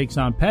Solutions takes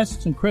on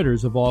pests and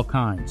critters of all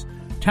kinds.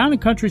 Town &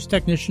 Country's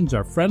technicians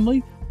are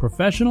friendly,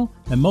 professional,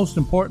 and most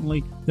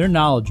importantly, they're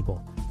knowledgeable.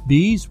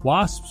 Bees,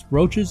 wasps,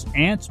 roaches,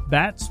 ants,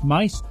 bats,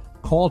 mice,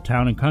 call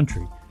Town &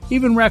 Country.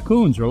 Even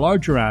raccoons or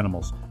larger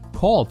animals,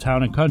 call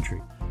Town &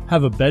 Country.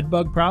 Have a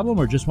bedbug problem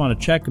or just want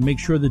to check and make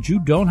sure that you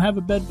don't have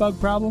a bedbug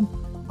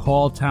problem?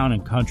 Call Town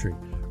 & Country.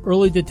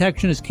 Early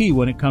detection is key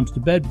when it comes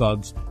to bed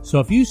bugs, so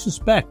if you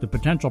suspect a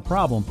potential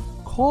problem,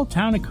 call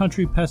Town &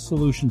 Country Pest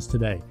Solutions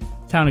today.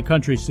 Town &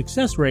 Country's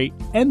success rate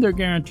and their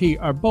guarantee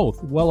are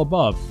both well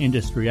above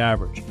industry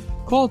average.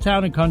 Call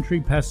Town & Country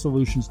Pest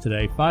Solutions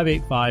today,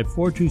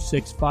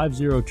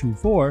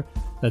 585-426-5024.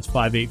 That's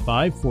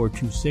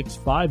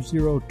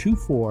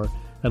 585-426-5024.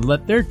 And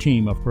let their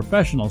team of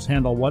professionals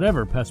handle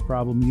whatever pest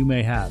problem you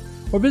may have.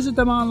 Or visit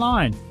them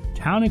online,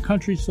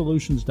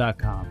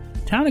 townandcountrysolutions.com.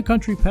 Town &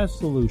 Country Pest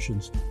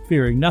Solutions,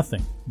 fearing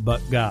nothing but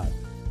God.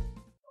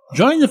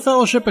 Join the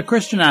Fellowship of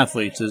Christian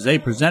Athletes as they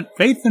present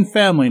Faith and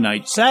Family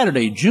Night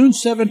Saturday, June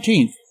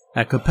 17th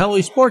at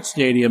Capelli Sports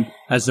Stadium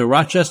as the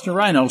Rochester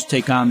Rhinos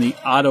take on the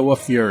Ottawa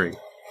Fury.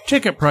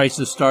 Ticket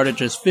prices start at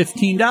just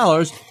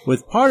 $15,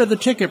 with part of the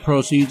ticket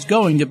proceeds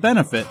going to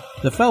benefit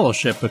the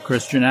Fellowship of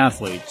Christian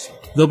Athletes.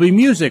 There'll be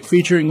music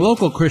featuring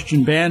local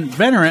Christian band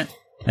Venerant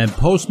and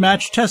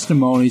post-match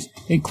testimonies,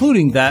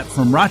 including that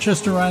from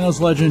Rochester Rhinos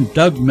legend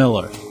Doug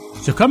Miller.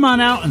 So come on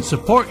out and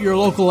support your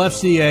local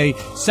FCA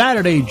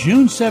Saturday,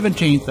 June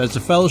 17th as the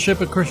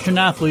Fellowship of Christian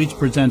Athletes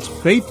presents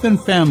Faith and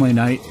Family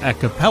Night at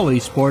Capelli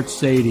Sports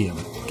Stadium.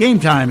 Game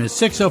time is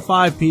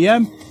 6:05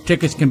 p.m.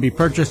 Tickets can be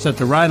purchased at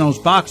the Rhinos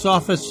box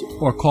office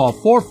or call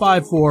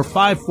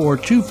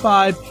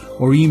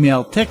 454-5425 or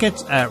email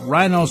tickets at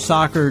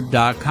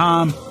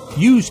rhinosoccer.com.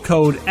 Use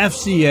code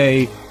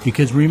FCA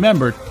because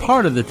remember,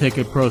 part of the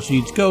ticket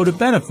proceeds go to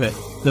benefit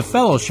the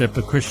Fellowship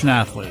of Christian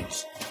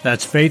Athletes.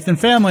 That's Faith and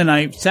Family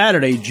Night,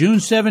 Saturday, June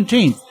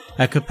 17th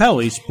at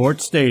Capelli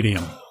Sports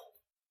Stadium.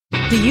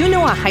 Do you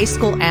know a high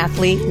school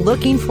athlete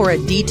looking for a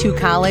D2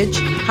 college?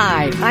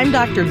 Hi, I'm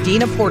Dr.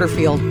 Dina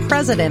Porterfield,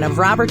 president of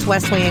Roberts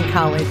Wesleyan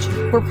College.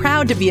 We're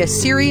proud to be a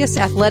serious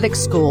athletic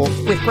school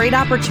with great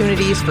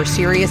opportunities for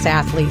serious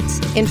athletes.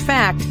 In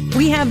fact,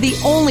 we have the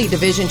only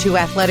Division II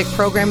athletic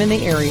program in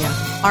the area.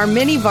 Our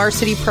many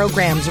varsity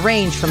programs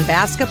range from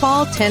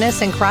basketball,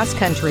 tennis, and cross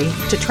country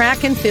to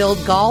track and field,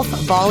 golf,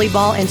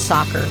 volleyball, and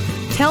soccer.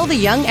 Tell the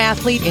young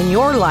athlete in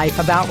your life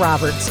about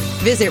Roberts.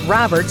 Visit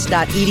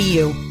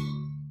roberts.edu.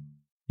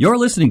 You're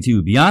listening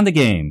to Beyond the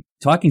Game,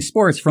 talking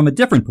sports from a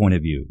different point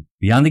of view.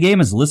 Beyond the Game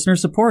is listener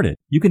supported.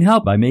 You can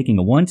help by making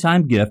a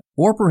one-time gift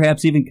or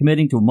perhaps even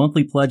committing to a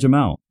monthly pledge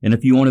amount. And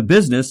if you own a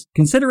business,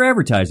 consider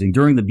advertising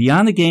during the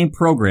Beyond the Game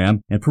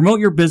program and promote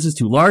your business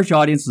to large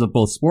audiences of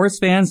both sports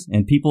fans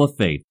and people of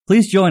faith.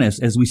 Please join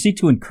us as we seek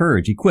to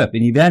encourage, equip,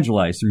 and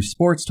evangelize through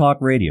sports talk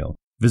radio.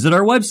 Visit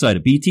our website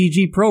at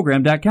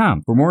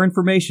btgprogram.com for more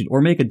information or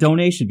make a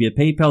donation via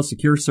PayPal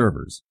secure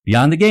servers.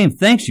 Beyond the Game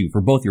thanks you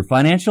for both your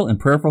financial and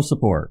prayerful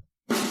support.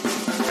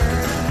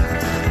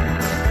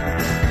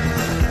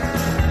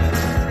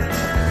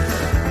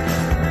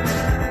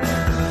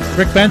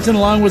 Rick Benson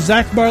along with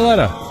Zach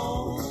Barletta,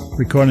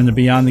 recording the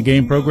Beyond the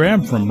Game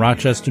program from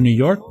Rochester, New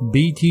York,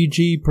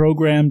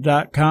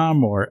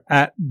 btgprogram.com or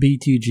at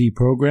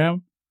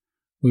btgprogram.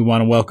 We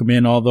want to welcome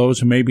in all those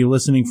who may be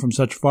listening from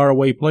such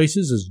faraway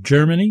places as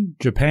Germany,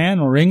 Japan,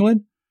 or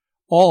England,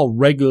 all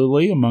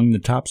regularly among the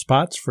top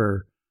spots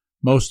for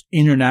most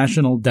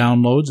international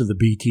downloads of the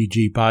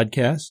BTG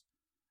podcast.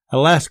 At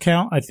last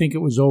count, I think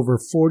it was over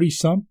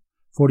 40-some,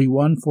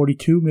 41,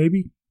 42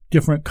 maybe,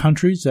 different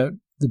countries that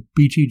the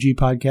BTG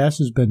podcast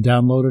has been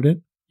downloaded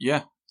in.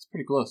 Yeah, it's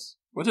pretty close.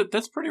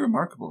 That's pretty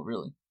remarkable,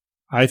 really.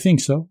 I think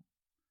so.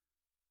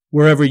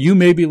 Wherever you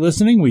may be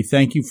listening, we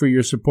thank you for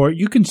your support.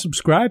 You can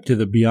subscribe to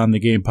the Beyond the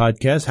Game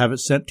podcast, have it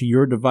sent to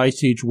your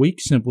device each week.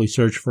 Simply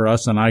search for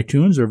us on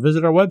iTunes or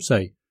visit our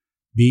website,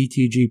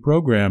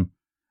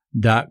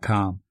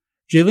 btgprogram.com.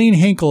 Jaylene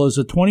Hinkle is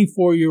a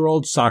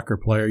 24-year-old soccer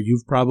player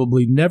you've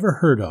probably never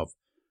heard of,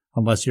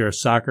 unless you're a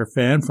soccer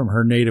fan from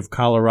her native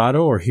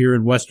Colorado or here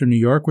in Western New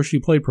York, where she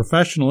played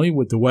professionally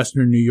with the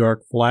Western New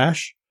York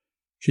Flash.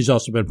 She's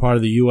also been part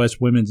of the U.S.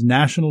 women's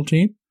national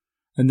team.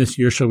 And this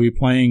year she'll be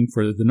playing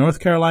for the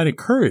North Carolina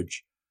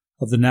Courage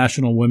of the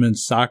National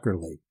Women's Soccer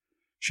League.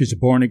 She's a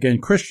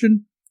born-again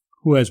Christian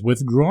who has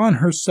withdrawn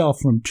herself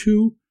from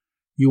 2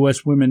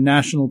 U.S. women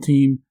national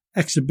team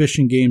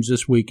exhibition games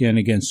this weekend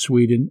against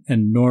Sweden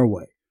and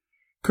Norway.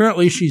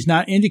 Currently, she's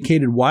not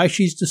indicated why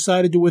she's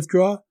decided to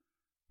withdraw,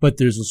 but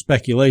there's a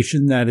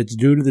speculation that it's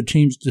due to the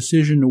team's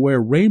decision to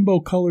wear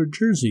rainbow-colored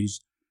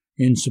jerseys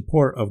in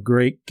support of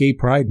Gay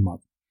Pride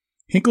Month.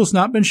 Hinkle's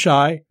not been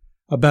shy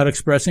about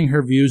expressing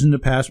her views in the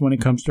past when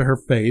it comes to her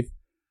faith.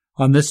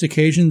 On this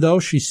occasion, though,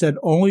 she said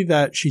only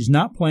that she's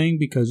not playing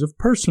because of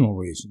personal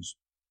reasons.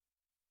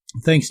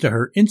 Thanks to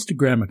her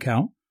Instagram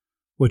account,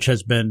 which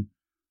has been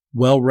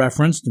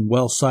well-referenced and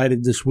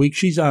well-cited this week,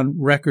 she's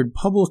on record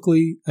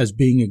publicly as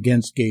being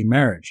against gay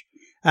marriage.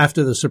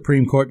 After the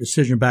Supreme Court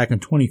decision back in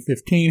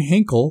 2015,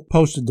 Hinkle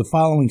posted the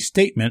following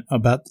statement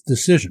about the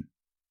decision.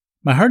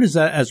 My heart is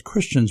that as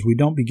Christians, we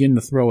don't begin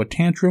to throw a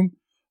tantrum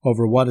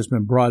over what has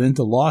been brought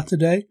into law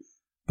today,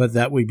 but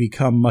that we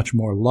become much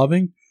more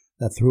loving,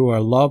 that through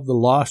our love the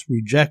lost,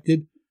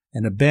 rejected,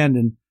 and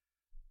abandoned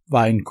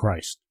find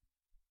Christ.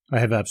 I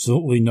have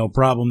absolutely no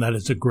problem. That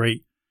is a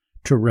great,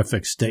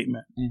 terrific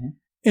statement. Mm-hmm.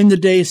 In the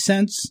days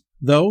since,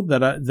 though,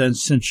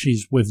 since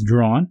she's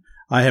withdrawn,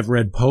 I have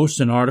read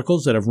posts and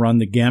articles that have run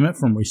the gamut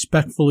from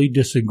respectfully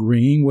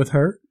disagreeing with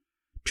her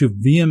to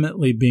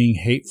vehemently being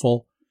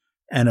hateful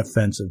and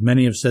offensive.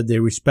 Many have said they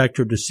respect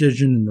her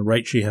decision and the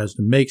right she has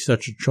to make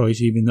such a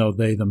choice, even though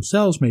they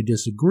themselves may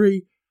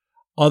disagree.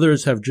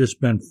 Others have just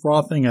been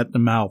frothing at the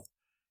mouth,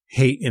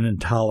 hate and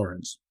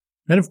intolerance.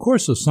 And of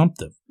course,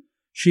 assumptive.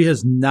 She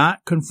has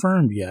not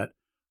confirmed yet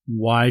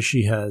why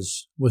she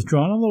has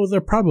withdrawn, although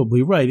they're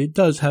probably right. It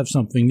does have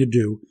something to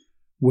do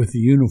with the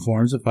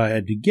uniforms, if I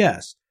had to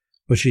guess.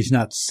 But she's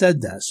not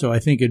said that, so I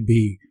think it'd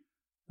be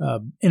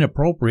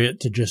inappropriate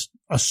to just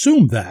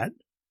assume that.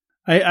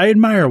 I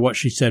admire what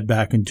she said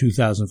back in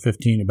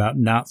 2015 about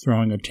not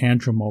throwing a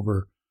tantrum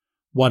over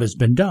what has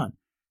been done.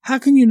 How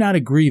can you not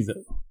agree,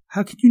 though?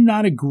 How can you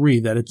not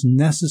agree that it's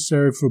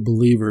necessary for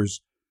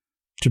believers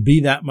to be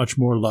that much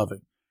more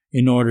loving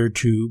in order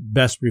to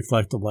best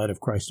reflect the light of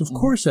Christ? Of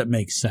course that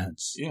makes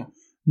sense. Yeah.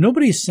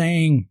 Nobody's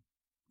saying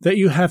that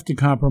you have to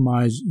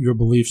compromise your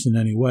beliefs in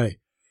any way.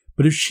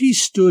 But if she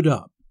stood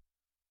up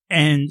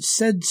and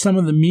said some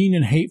of the mean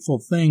and hateful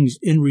things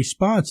in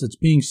response that's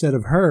being said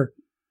of her,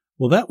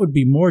 well, that would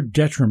be more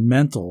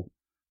detrimental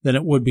than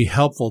it would be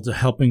helpful to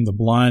helping the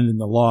blind and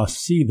the lost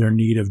see their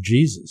need of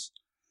Jesus.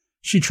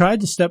 She tried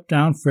to step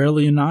down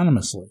fairly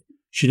anonymously.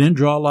 She didn't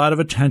draw a lot of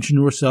attention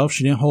to herself.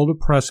 She didn't hold a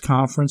press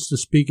conference to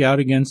speak out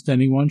against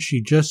anyone.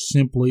 She just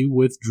simply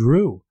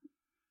withdrew.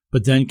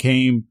 But then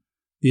came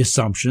the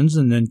assumptions,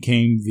 and then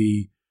came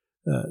the,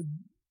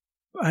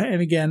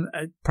 and again,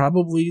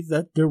 probably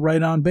that they're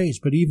right on base.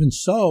 But even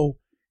so,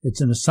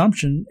 it's an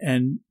assumption,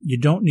 and you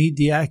don't need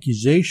the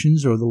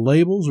accusations or the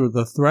labels or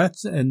the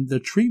threats, and the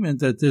treatment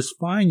that this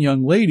fine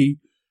young lady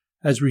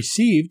has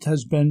received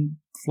has been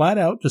flat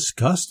out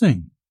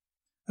disgusting.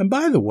 And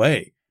by the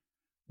way,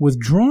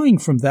 withdrawing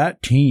from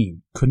that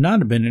team could not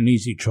have been an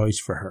easy choice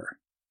for her.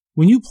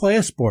 When you play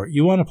a sport,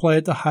 you want to play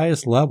at the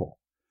highest level.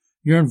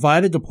 You're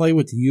invited to play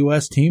with the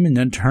U.S. team and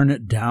then turn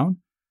it down.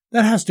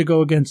 That has to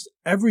go against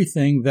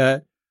everything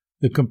that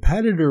the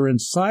competitor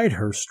inside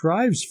her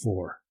strives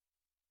for.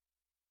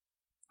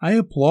 I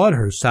applaud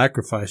her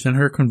sacrifice and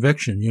her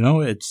conviction. You know,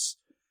 it's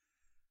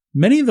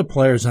many of the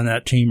players on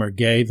that team are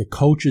gay. The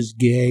coach is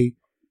gay.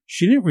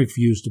 She didn't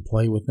refuse to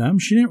play with them.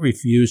 She didn't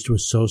refuse to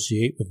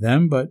associate with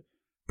them, but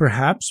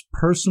perhaps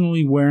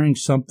personally wearing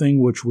something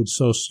which would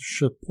show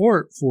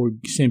support for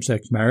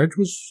same-sex marriage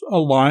was a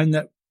line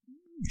that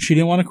she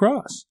didn't want to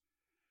cross.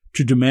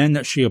 to demand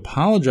that she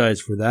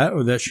apologize for that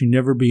or that she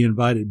never be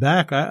invited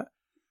back, I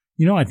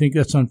think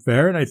that's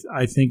unfair, and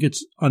I think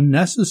it's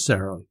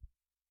unnecessary.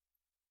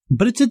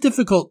 But it's a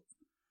difficult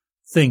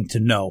thing to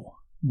know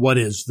what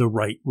is the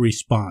right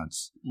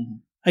response. Mm-hmm.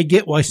 I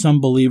get why some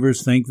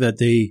believers think that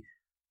they,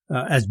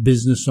 as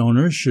business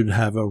owners, should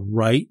have a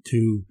right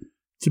to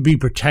be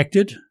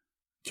protected,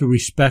 to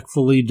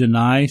respectfully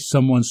deny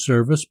someone's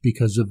service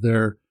because of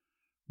their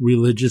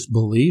religious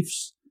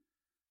beliefs.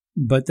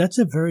 But that's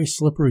a very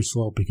slippery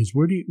slope, because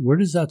where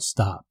does that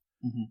stop?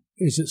 Mm-hmm.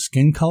 Is it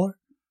skin color?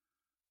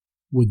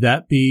 Would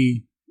that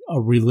be a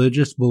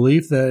religious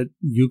belief that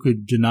you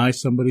could deny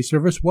somebody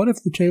service? What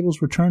if the tables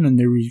were turned and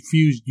they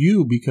refused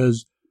you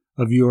because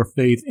of your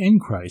faith in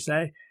Christ?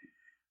 I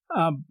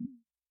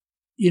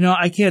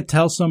can't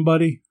tell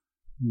somebody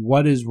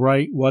what is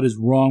right, what is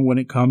wrong when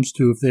it comes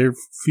to if they're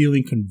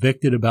feeling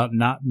convicted about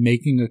not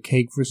making a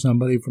cake for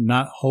somebody, for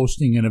not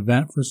hosting an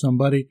event for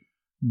somebody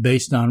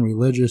based on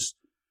religious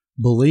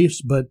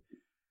beliefs. But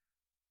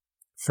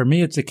for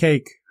me, it's a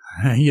cake.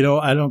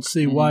 I don't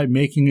see why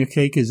making a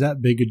cake is that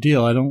big a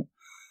deal. I don't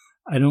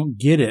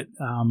get it.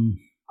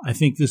 I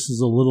think this is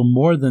a little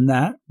more than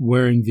that,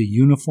 wearing the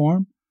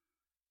uniform.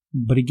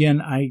 But again,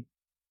 I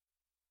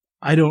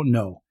don't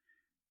know.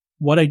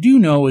 What I do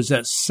know is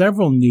that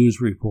several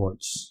news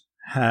reports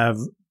have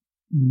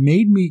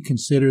made me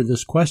consider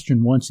this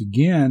question once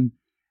again,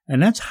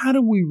 and that's, how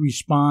do we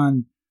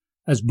respond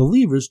as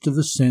believers to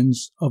the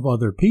sins of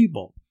other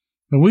people?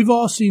 And we've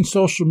all seen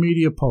social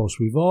media posts.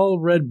 We've all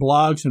read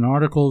blogs and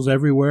articles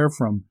everywhere,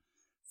 from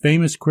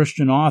famous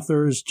Christian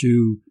authors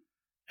to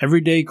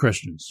everyday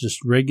Christians, just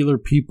regular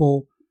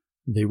people.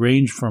 They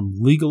range from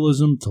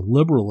legalism to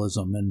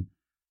liberalism. And,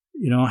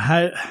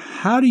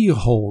 how do you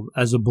hold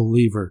as a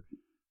believer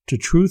to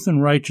truth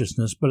and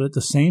righteousness, but at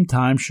the same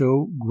time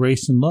show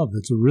grace and love?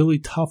 That's a really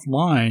tough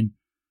line,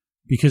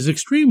 because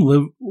extreme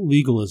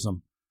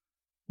legalism,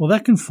 well,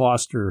 that can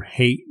foster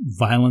hate,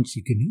 violence.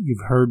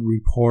 You've heard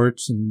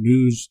reports and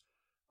news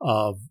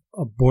of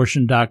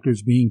abortion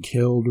doctors being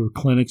killed or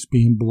clinics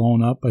being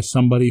blown up by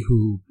somebody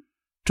who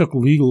took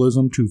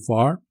legalism too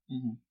far.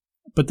 Mm-hmm.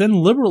 But then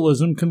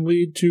liberalism can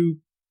lead to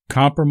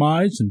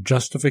compromise and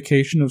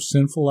justification of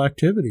sinful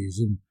activities.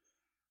 And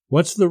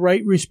what's the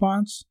right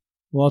response?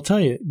 Well, I'll tell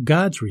you,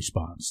 God's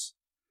response.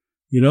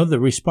 The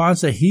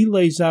response that He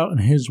lays out in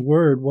His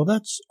Word, well,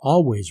 that's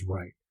always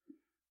right.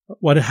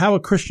 How a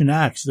Christian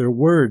acts, their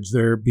words,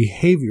 their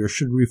behavior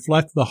should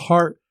reflect the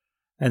heart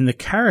and the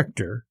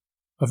character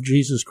of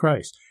Jesus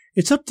Christ.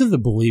 It's up to the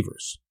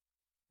believers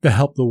to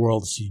help the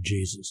world see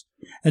Jesus.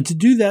 And to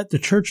do that, the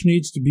church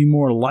needs to be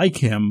more like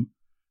Him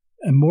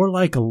and more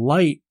like a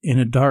light in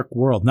a dark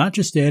world, not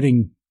just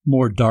adding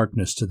more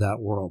darkness to that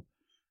world.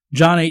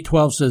 John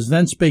 8:12 says,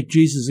 Then spake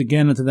Jesus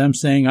again unto them,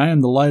 saying, I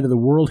am the light of the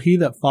world. He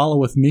that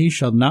followeth me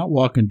shall not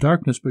walk in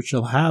darkness, but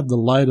shall have the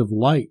light of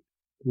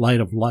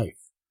life.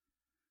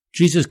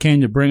 Jesus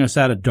came to bring us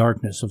out of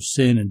darkness, of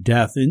sin and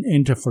death,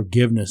 into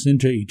forgiveness,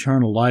 into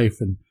eternal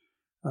life. And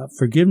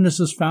forgiveness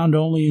is found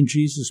only in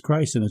Jesus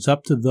Christ, and it's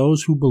up to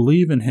those who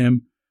believe in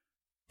Him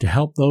to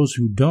help those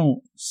who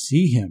don't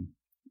see Him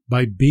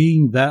by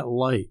being that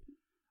light.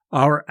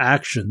 Our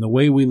action, the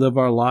way we live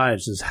our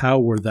lives, is how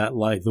we're that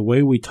light. The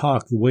way we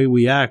talk, the way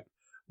we act,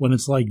 when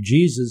it's like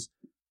Jesus,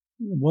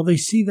 well, they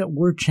see that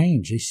we're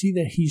changed. They see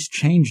that He's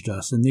changed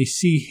us, and they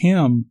see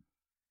Him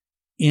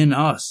in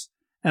us.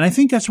 And I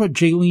think that's what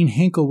Jaylene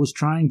Hinkle was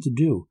trying to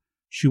do.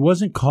 She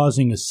wasn't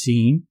causing a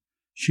scene.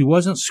 She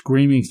wasn't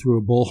screaming through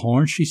a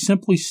bullhorn. She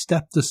simply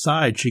stepped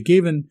aside. She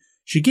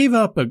gave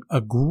up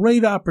a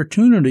great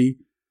opportunity,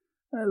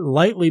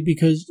 likely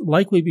because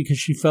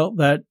she felt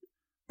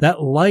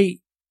that light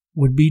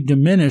would be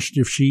diminished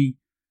if she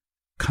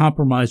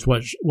compromised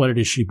what it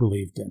is she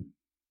believed in.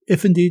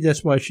 If indeed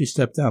that's why she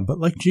stepped down. But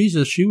like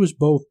Jesus, she was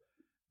both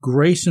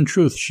grace and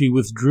truth. She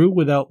withdrew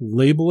without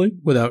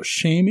labeling, without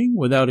shaming,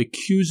 without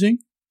accusing.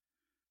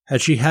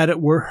 Had she had it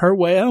her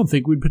way, I don't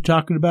think we'd be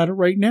talking about it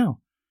right now.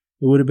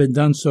 It would have been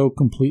done so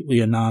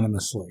completely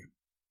anonymously.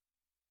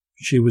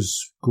 She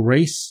was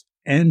grace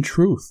and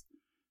truth,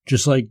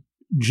 just like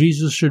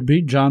Jesus should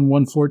be. John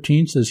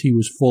 1:14 says He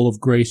was full of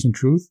grace and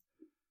truth,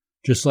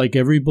 just like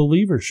every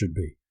believer should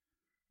be.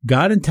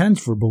 God intends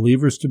for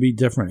believers to be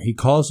different. He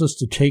calls us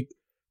to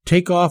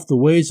take off the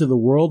ways of the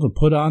world and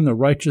put on the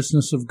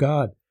righteousness of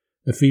God.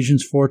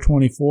 Ephesians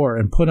 4:24,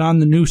 and put on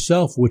the new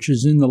self, which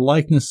is in the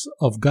likeness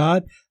of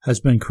God, has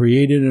been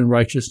created in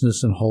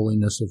righteousness and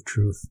holiness of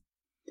truth.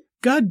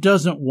 God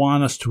doesn't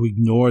want us to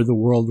ignore the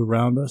world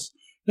around us.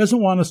 He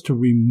doesn't want us to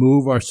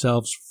remove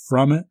ourselves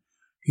from it.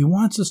 He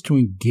wants us to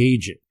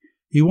engage it.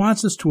 He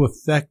wants us to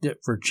affect it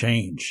for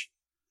change.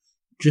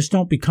 Just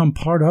don't become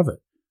part of it.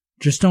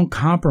 Just don't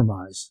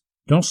compromise.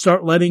 Don't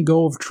start letting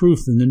go of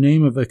truth in the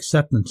name of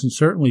acceptance. And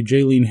certainly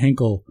Jaylene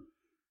Hinkle,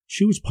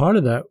 she was part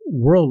of that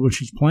world when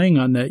she's playing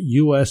on that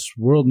U.S.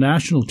 World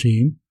National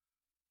Team.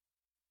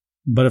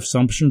 But if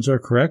assumptions are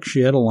correct,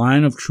 she had a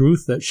line of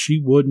truth that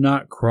she would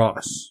not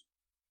cross.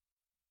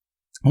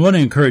 I want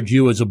to encourage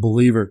you as a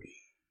believer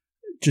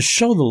to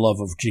show the love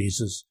of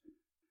Jesus.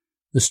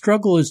 The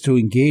struggle is to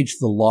engage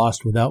the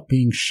lost without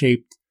being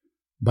shaped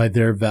by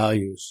their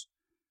values.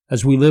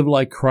 As we live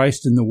like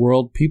Christ in the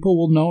world, people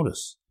will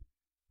notice.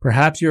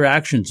 Perhaps your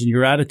actions and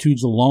your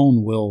attitudes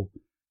alone will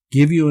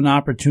give you an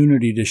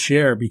opportunity to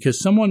share, because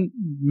someone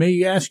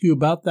may ask you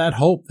about that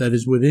hope that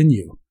is within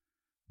you.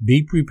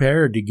 Be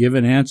prepared to give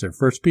an answer.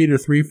 1 Peter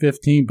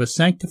 3:15, but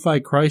sanctify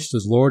Christ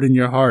as Lord in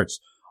your hearts,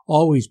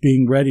 always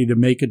being ready to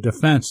make a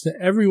defense to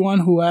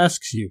everyone who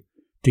asks you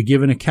to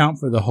give an account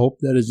for the hope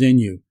that is in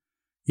you,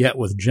 yet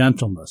with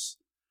gentleness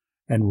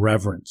and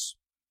reverence.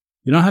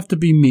 You don't have to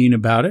be mean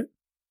about it,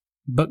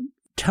 but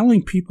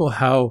telling people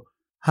how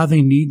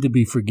they need to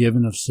be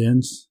forgiven of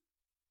sins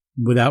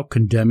without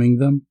condemning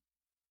them.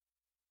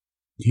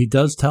 He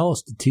does tell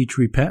us to teach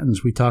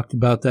repentance. We talked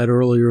about that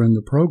earlier in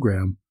the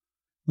program.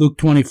 Luke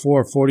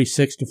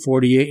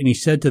 24:46-48, and he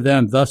said to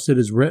them, thus it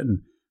is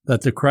written,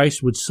 that the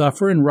Christ would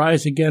suffer and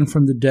rise again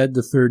from the dead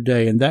the third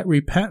day, and that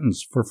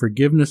repentance for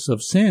forgiveness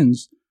of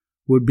sins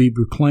would be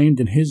proclaimed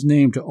in his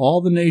name to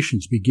all the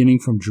nations, beginning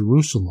from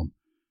Jerusalem.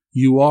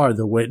 You are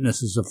the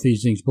witnesses of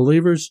these things.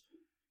 Believers,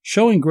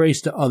 showing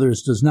grace to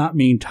others does not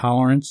mean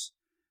tolerance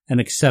and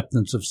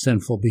acceptance of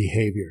sinful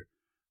behavior.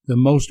 The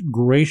most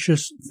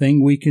gracious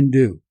thing we can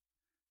do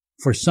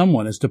for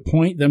someone is to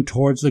point them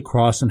towards the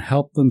cross and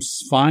help them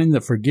find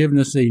the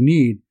forgiveness they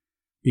need,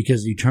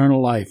 because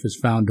eternal life is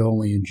found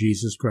only in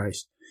Jesus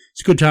Christ. It's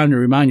a good time to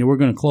remind you, we're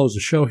going to close the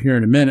show here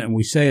in a minute, and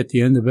we say at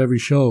the end of every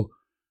show,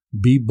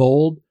 be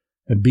bold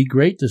and be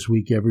great this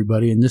week,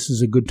 everybody, and this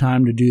is a good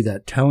time to do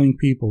that, telling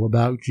people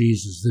about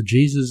Jesus, the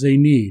Jesus they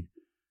need,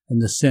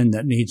 and the sin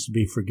that needs to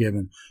be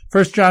forgiven.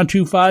 1 John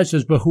 2:5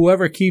 says, but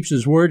whoever keeps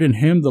his word, in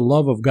him the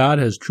love of God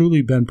has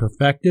truly been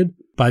perfected.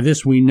 By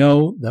this we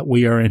know that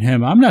we are in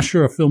him. I'm not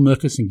sure if Phil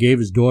Mickelson gave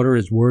his daughter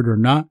his word or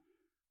not,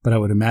 but I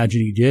would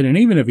imagine he did. And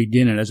even if he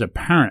didn't, as a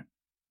parent,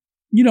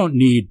 you don't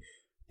need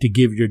to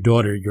give your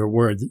daughter your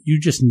word. You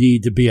just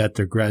need to be at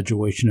their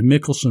graduation. And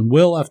Mickelson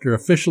will, after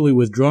officially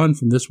withdrawn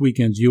from this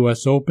weekend's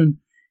U.S. Open,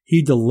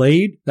 he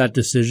delayed that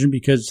decision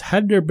because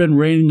had there been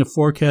rain in the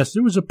forecast,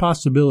 there was a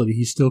possibility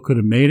he still could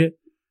have made it.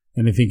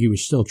 And I think he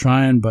was still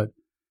trying, but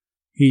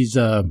he's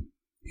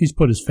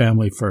put his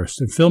family first.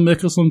 And Phil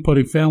Mickelson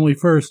putting family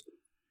first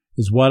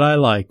is what I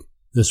like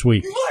this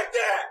week.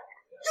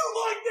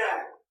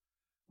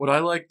 What I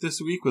liked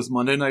this week was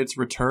Monday night's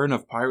return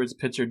of Pirates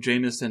pitcher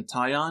Jameson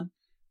Taillon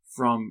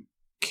from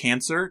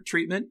cancer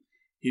treatment.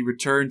 He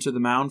returned to the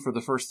mound for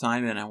the first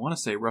time in, I want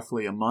to say,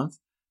 roughly a month.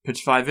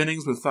 Pitched 5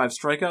 innings with 5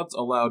 strikeouts,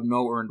 allowed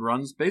no earned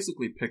runs,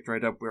 basically picked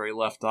right up where he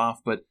left off.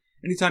 But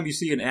anytime you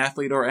see an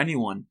athlete or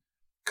anyone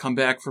come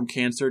back from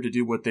cancer to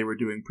do what they were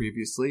doing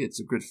previously, it's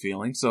a good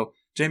feeling. So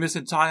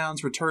Jameson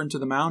Taillon's return to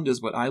the mound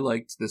is what I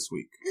liked this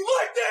week.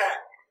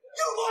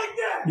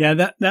 Yeah,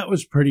 that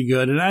was pretty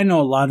good. And I know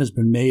a lot has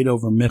been made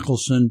over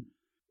Mickelson.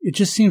 It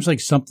just seems like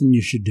something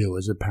you should do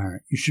as a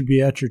parent. You should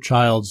be at your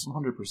child's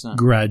 100%.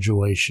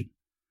 Graduation.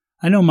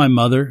 I know my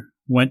mother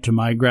went to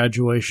my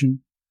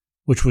graduation,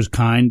 which was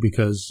kind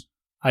because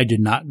I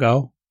did not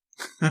go.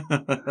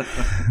 It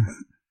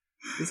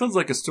sounds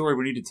like a story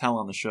we need to tell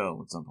on the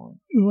show at some point.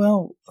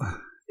 Well,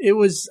 it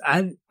was,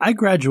 I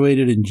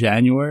graduated in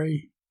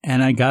January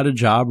and I got a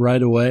job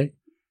right away,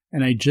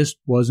 and I just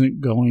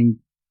wasn't going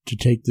to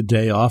take the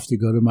day off to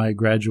go to my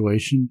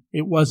graduation.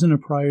 It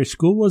wasn't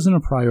school wasn't a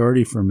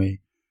priority for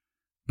me,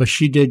 but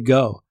she did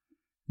go.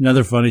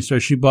 Another funny story,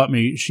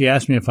 she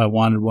asked me if I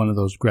wanted one of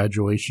those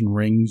graduation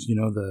rings,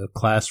 the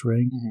class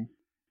ring. Mm-hmm.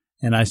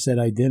 And I said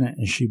I didn't,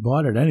 and she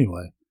bought it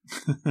anyway.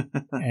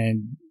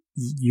 And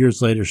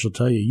years later, she'll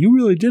tell you, you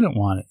really didn't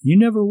want it. You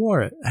never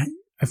wore it.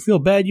 I feel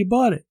bad you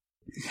bought it.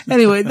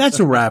 Anyway, that's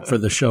a wrap for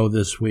the show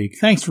this week.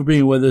 Thanks for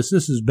being with us.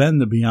 This has been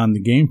the Beyond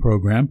the Game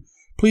program.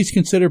 Please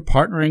consider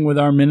partnering with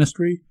our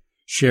ministry,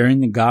 sharing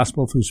the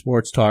gospel through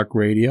Sports Talk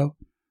Radio.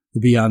 The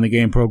Beyond the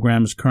Game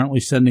program is currently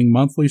sending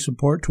monthly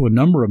support to a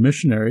number of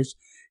missionaries.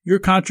 Your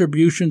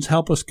contributions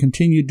help us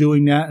continue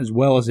doing that, as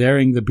well as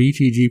airing the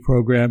BTG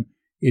program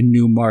in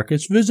new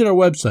markets. Visit our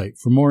website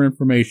for more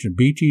information,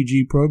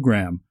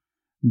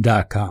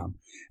 btgprogram.com.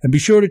 And be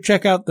sure to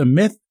check out the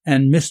Myth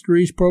and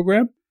Mysteries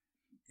program.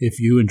 If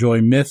you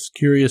enjoy myths,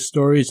 curious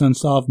stories,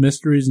 unsolved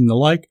mysteries, and the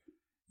like,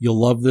 you'll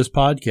love this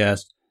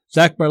podcast.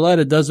 Zach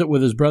Barletta does it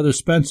with his brother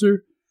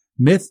Spencer.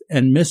 Myth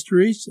and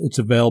Mysteries. It's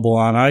available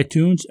on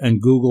iTunes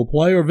and Google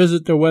Play, or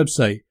visit their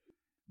website,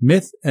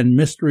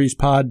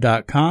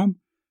 mythandmysteriespod.com.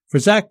 For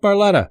Zach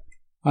Barletta,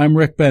 I'm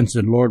Rick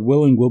Benson. Lord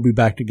willing, we'll be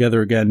back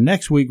together again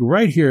next week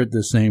right here at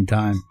the same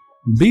time.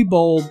 Be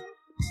bold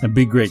and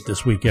be great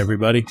this week,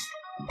 everybody.